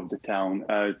awareness of the town,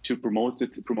 to promote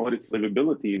its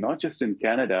livability, not just in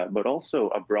Canada, but also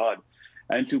abroad.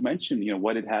 And to mention,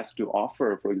 what it has to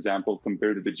offer, for example,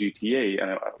 compared to the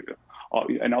GTA.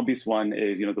 An obvious one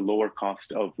is, the lower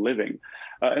cost of living.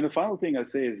 And the final thing I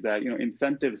say is that,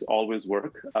 incentives always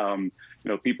work.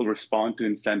 People respond to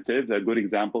incentives. A good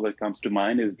example that comes to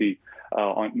mind is the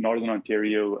Northern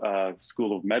Ontario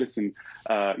School of Medicine,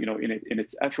 in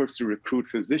its efforts to recruit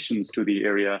physicians to the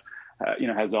area,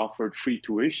 has offered free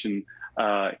tuition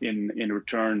in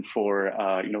return for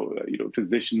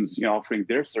physicians offering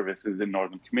their services in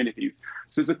northern communities.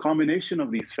 So it's a combination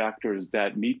of these factors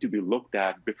that need to be looked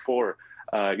at before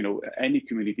any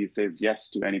community says yes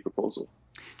to any proposal.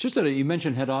 Just you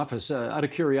mentioned head office. Out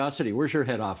of curiosity, where's your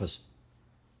head office?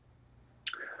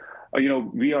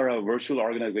 We are a virtual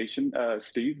organization,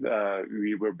 Steve.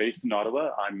 We were based in Ottawa.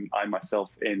 I myself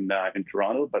in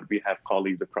Toronto, but we have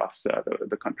colleagues across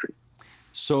the country.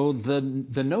 So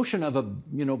the notion of a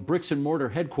bricks and mortar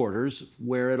headquarters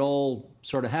where it all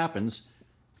sort of happens,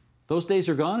 those days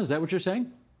are gone. Is that what you're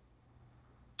saying?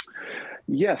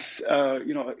 Yes.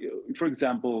 For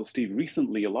example, Steve,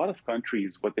 recently, a lot of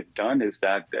countries, what they've done is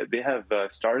that they have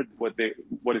started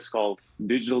what is called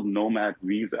digital nomad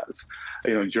visas.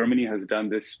 Germany has done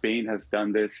this, Spain has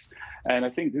done this. And I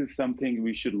think this is something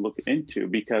we should look into,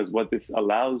 because what this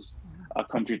allows a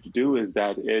country to do is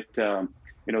that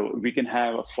we can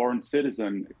have a foreign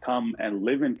citizen come and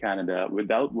live in Canada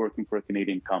without working for a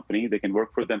Canadian company. They can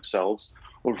work for themselves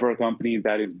or for a company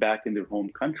that is back in their home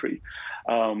country.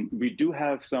 We do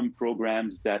have some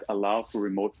programs that allow for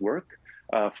remote work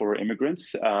for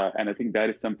immigrants, and I think that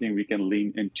is something we can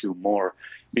lean into more,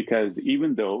 because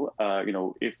even though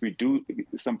if we do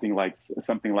something like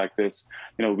this,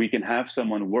 we can have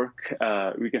someone work,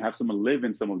 we can have someone live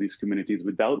in some of these communities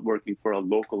without working for a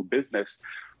local business,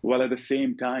 while at the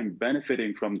same time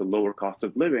benefiting from the lower cost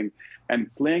of living and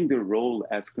playing their role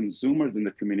as consumers in the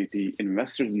community,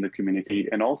 investors in the community,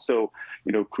 and also,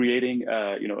 creating,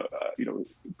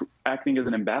 acting as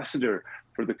an ambassador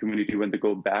for the community when they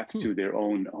go back to their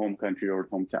own home country or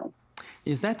hometown.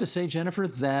 Is that to say, Jennifer,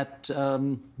 that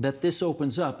that this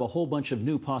opens up a whole bunch of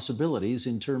new possibilities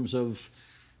in terms of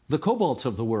the cobalts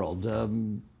of the world?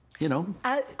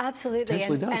 Absolutely,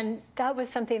 and that was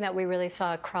something that we really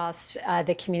saw across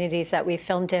the communities that we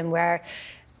filmed in, where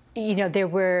there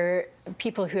were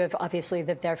people who have obviously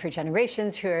lived there for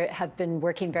generations, who have been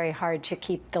working very hard to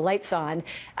keep the lights on,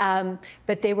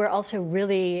 but they were also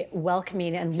really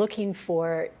welcoming and looking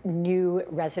for new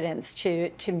residents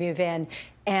to move in.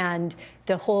 And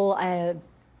the whole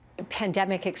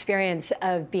pandemic experience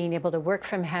of being able to work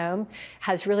from home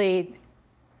has really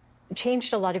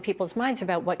changed a lot of people's minds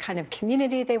about what kind of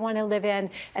community they want to live in.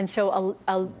 And so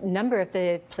a number of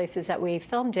the places that we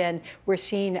filmed in, we're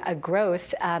seeing a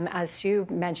growth, as Sue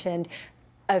mentioned,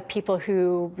 of people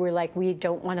who were like, we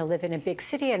don't want to live in a big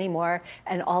city anymore.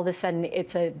 And all of a sudden,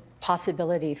 it's a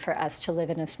possibility for us to live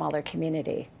in a smaller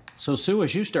community. So Sue,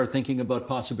 as you start thinking about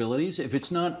possibilities, if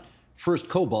it's not First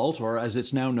Cobalt, or as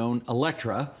it's now known,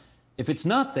 Electra, if it's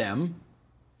not them,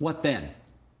 what then?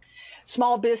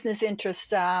 Small business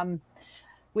interests.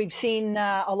 We've seen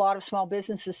a lot of small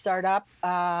businesses start up.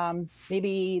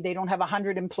 Maybe they don't have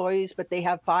 100 employees, but they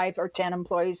have 5 or 10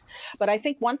 employees. But I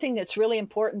think one thing that's really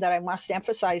important that I must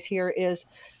emphasize here is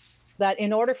that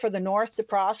in order for the North to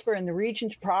prosper and the region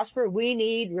to prosper, we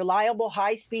need reliable,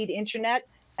 high-speed internet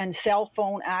and cell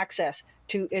phone access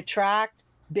to attract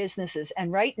businesses.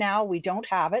 And right now, we don't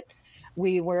have it.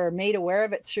 We were made aware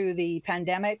of it through the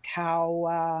pandemic,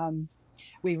 how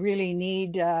we really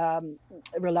need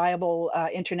reliable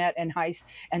internet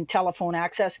and telephone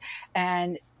access.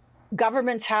 And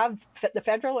governments the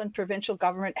federal and provincial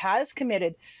government has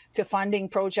committed to funding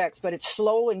projects, but it's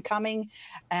slow in coming,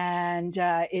 and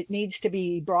it needs to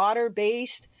be broader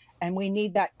based, and we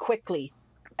need that quickly.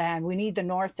 And we need the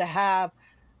North to have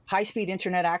high-speed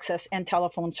internet access and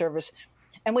telephone service.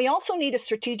 And we also need a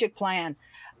strategic plan.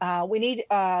 We need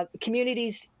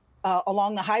communities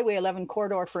along the Highway 11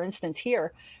 corridor, for instance,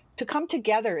 here, to come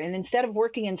together, and instead of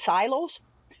working in silos,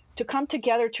 to come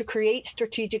together to create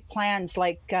strategic plans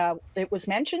like it was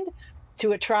mentioned,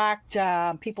 to attract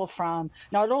people from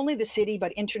not only the city,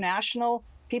 but international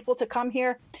people to come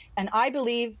here. And I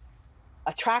believe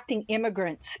attracting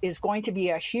immigrants is going to be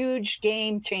a huge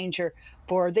game changer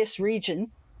for this region.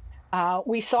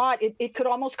 We saw it could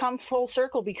almost come full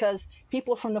circle, because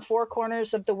people from the 4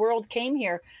 corners of the world came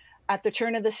here at the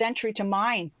turn of the century to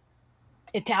mine.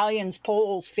 Italians,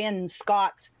 Poles, Finns,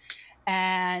 Scots,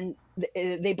 and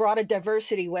they brought a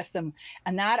diversity with them.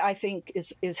 And that, I think,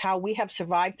 is how we have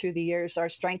survived through the years. Our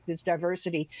strength is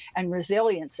diversity and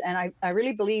resilience. And I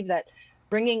really believe that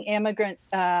bringing immigrant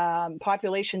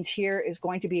populations here is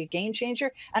going to be a game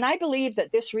changer. And I believe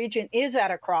that this region is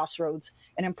at a crossroads,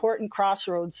 an important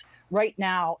crossroads right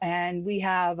now. And we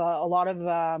have a lot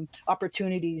of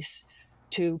opportunities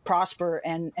to prosper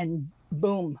and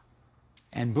boom.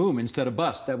 And boom instead of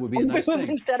bust. That would be a nice thing.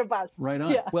 Instead of bust. Right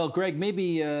on. Yeah. Well, Greg, maybe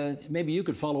you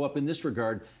could follow up in this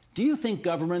regard. Do you think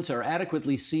governments are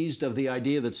adequately seized of the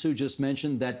idea that Sue just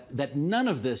mentioned, that none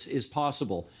of this is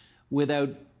possible without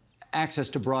access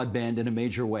to broadband in a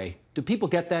major way? Do people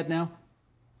get that now?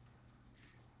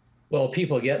 Well,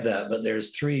 people get that, but there's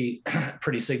three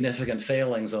pretty significant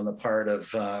failings on the part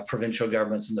of provincial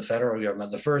governments and the federal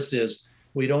government. The first is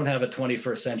we don't have a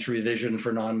 21st century vision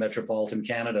for non-metropolitan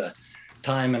Canada.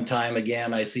 Time and time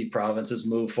again, I see provinces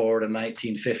move forward a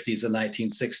 1950s and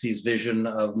 1960s vision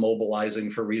of mobilizing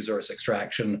for resource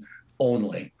extraction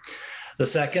only. The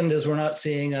second is we're not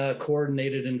seeing a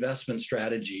coordinated investment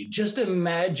strategy. Just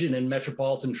imagine in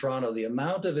metropolitan Toronto the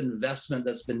amount of investment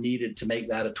that's been needed to make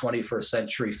that a 21st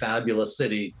century fabulous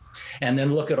city. And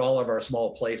then look at all of our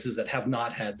small places that have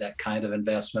not had that kind of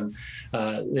investment.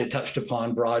 They touched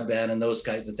upon broadband and those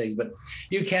kinds of things, but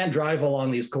you can't drive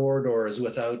along these corridors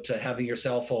without having your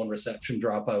cell phone reception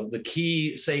drop out. The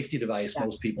key safety device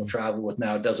most people travel with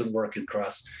now doesn't work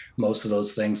across most of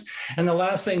those things. And the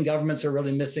last thing governments are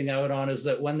really missing out on is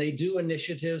that when they do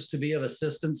initiatives to be of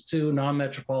assistance to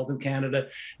non-metropolitan Canada,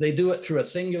 they do it through a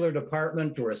singular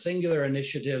department or a singular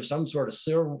initiative, some sort of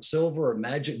silver or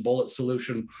magic bullet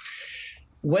solution.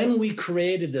 When we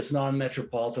created this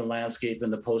non-metropolitan landscape in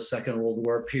the post-Second World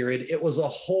War period, it was a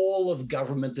whole of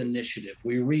government initiative.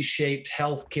 We reshaped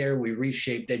healthcare, we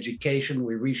reshaped education,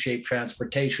 we reshaped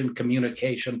transportation,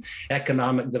 communication,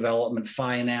 economic development,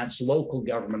 finance, local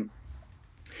government.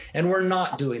 And we're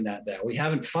not doing that now. We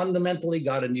haven't fundamentally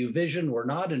got a new vision. We're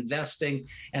not investing,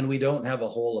 and we don't have a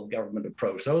whole of government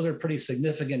approach. Those are pretty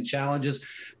significant challenges.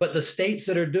 But the states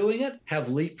that are doing it have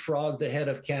leapfrogged ahead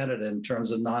of Canada in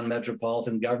terms of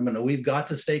non-metropolitan government, and we've got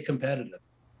to stay competitive.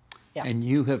 Yeah. And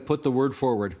you have put the word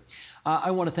forward.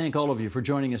 I want to thank all of you for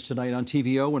joining us tonight on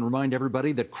TVO and remind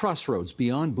everybody that Crossroads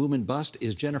Beyond Boom and Bust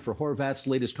is Jennifer Horvath's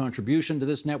latest contribution to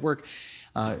this network.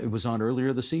 It was on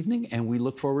earlier this evening, and we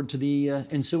look forward to the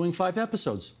ensuing 5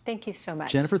 episodes. Thank you so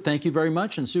much. Jennifer, thank you very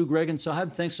much. And Sue, Greg, and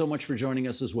Sahab, thanks so much for joining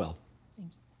us as well.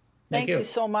 Thank you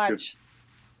so much.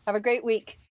 Have a great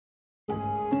week.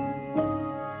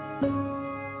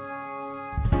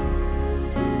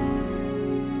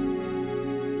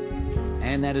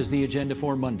 And that is the agenda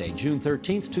for Monday, June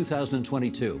 13th,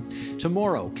 2022.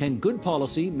 Tomorrow, can good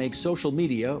policy make social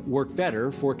media work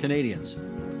better for Canadians?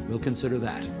 We'll consider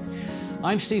that.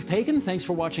 I'm Steve Pagan. Thanks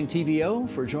for watching TVO,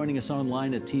 for joining us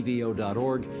online at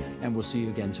tvo.org, and we'll see you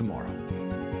again tomorrow.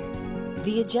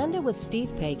 The Agenda with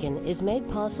Steve Pagan is made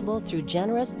possible through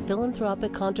generous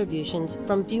philanthropic contributions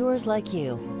from viewers like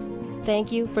you.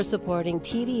 Thank you for supporting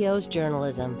TVO's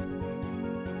journalism.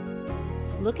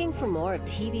 Looking for more of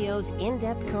TVO's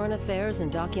in-depth current affairs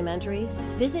and documentaries?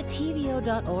 Visit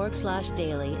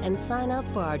tvo.org/daily and sign up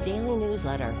for our daily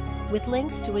newsletter with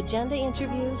links to agenda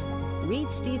interviews,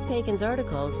 read Steve Pagan's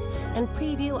articles, and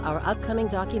preview our upcoming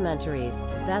documentaries.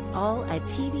 That's all at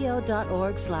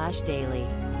tvo.org/daily.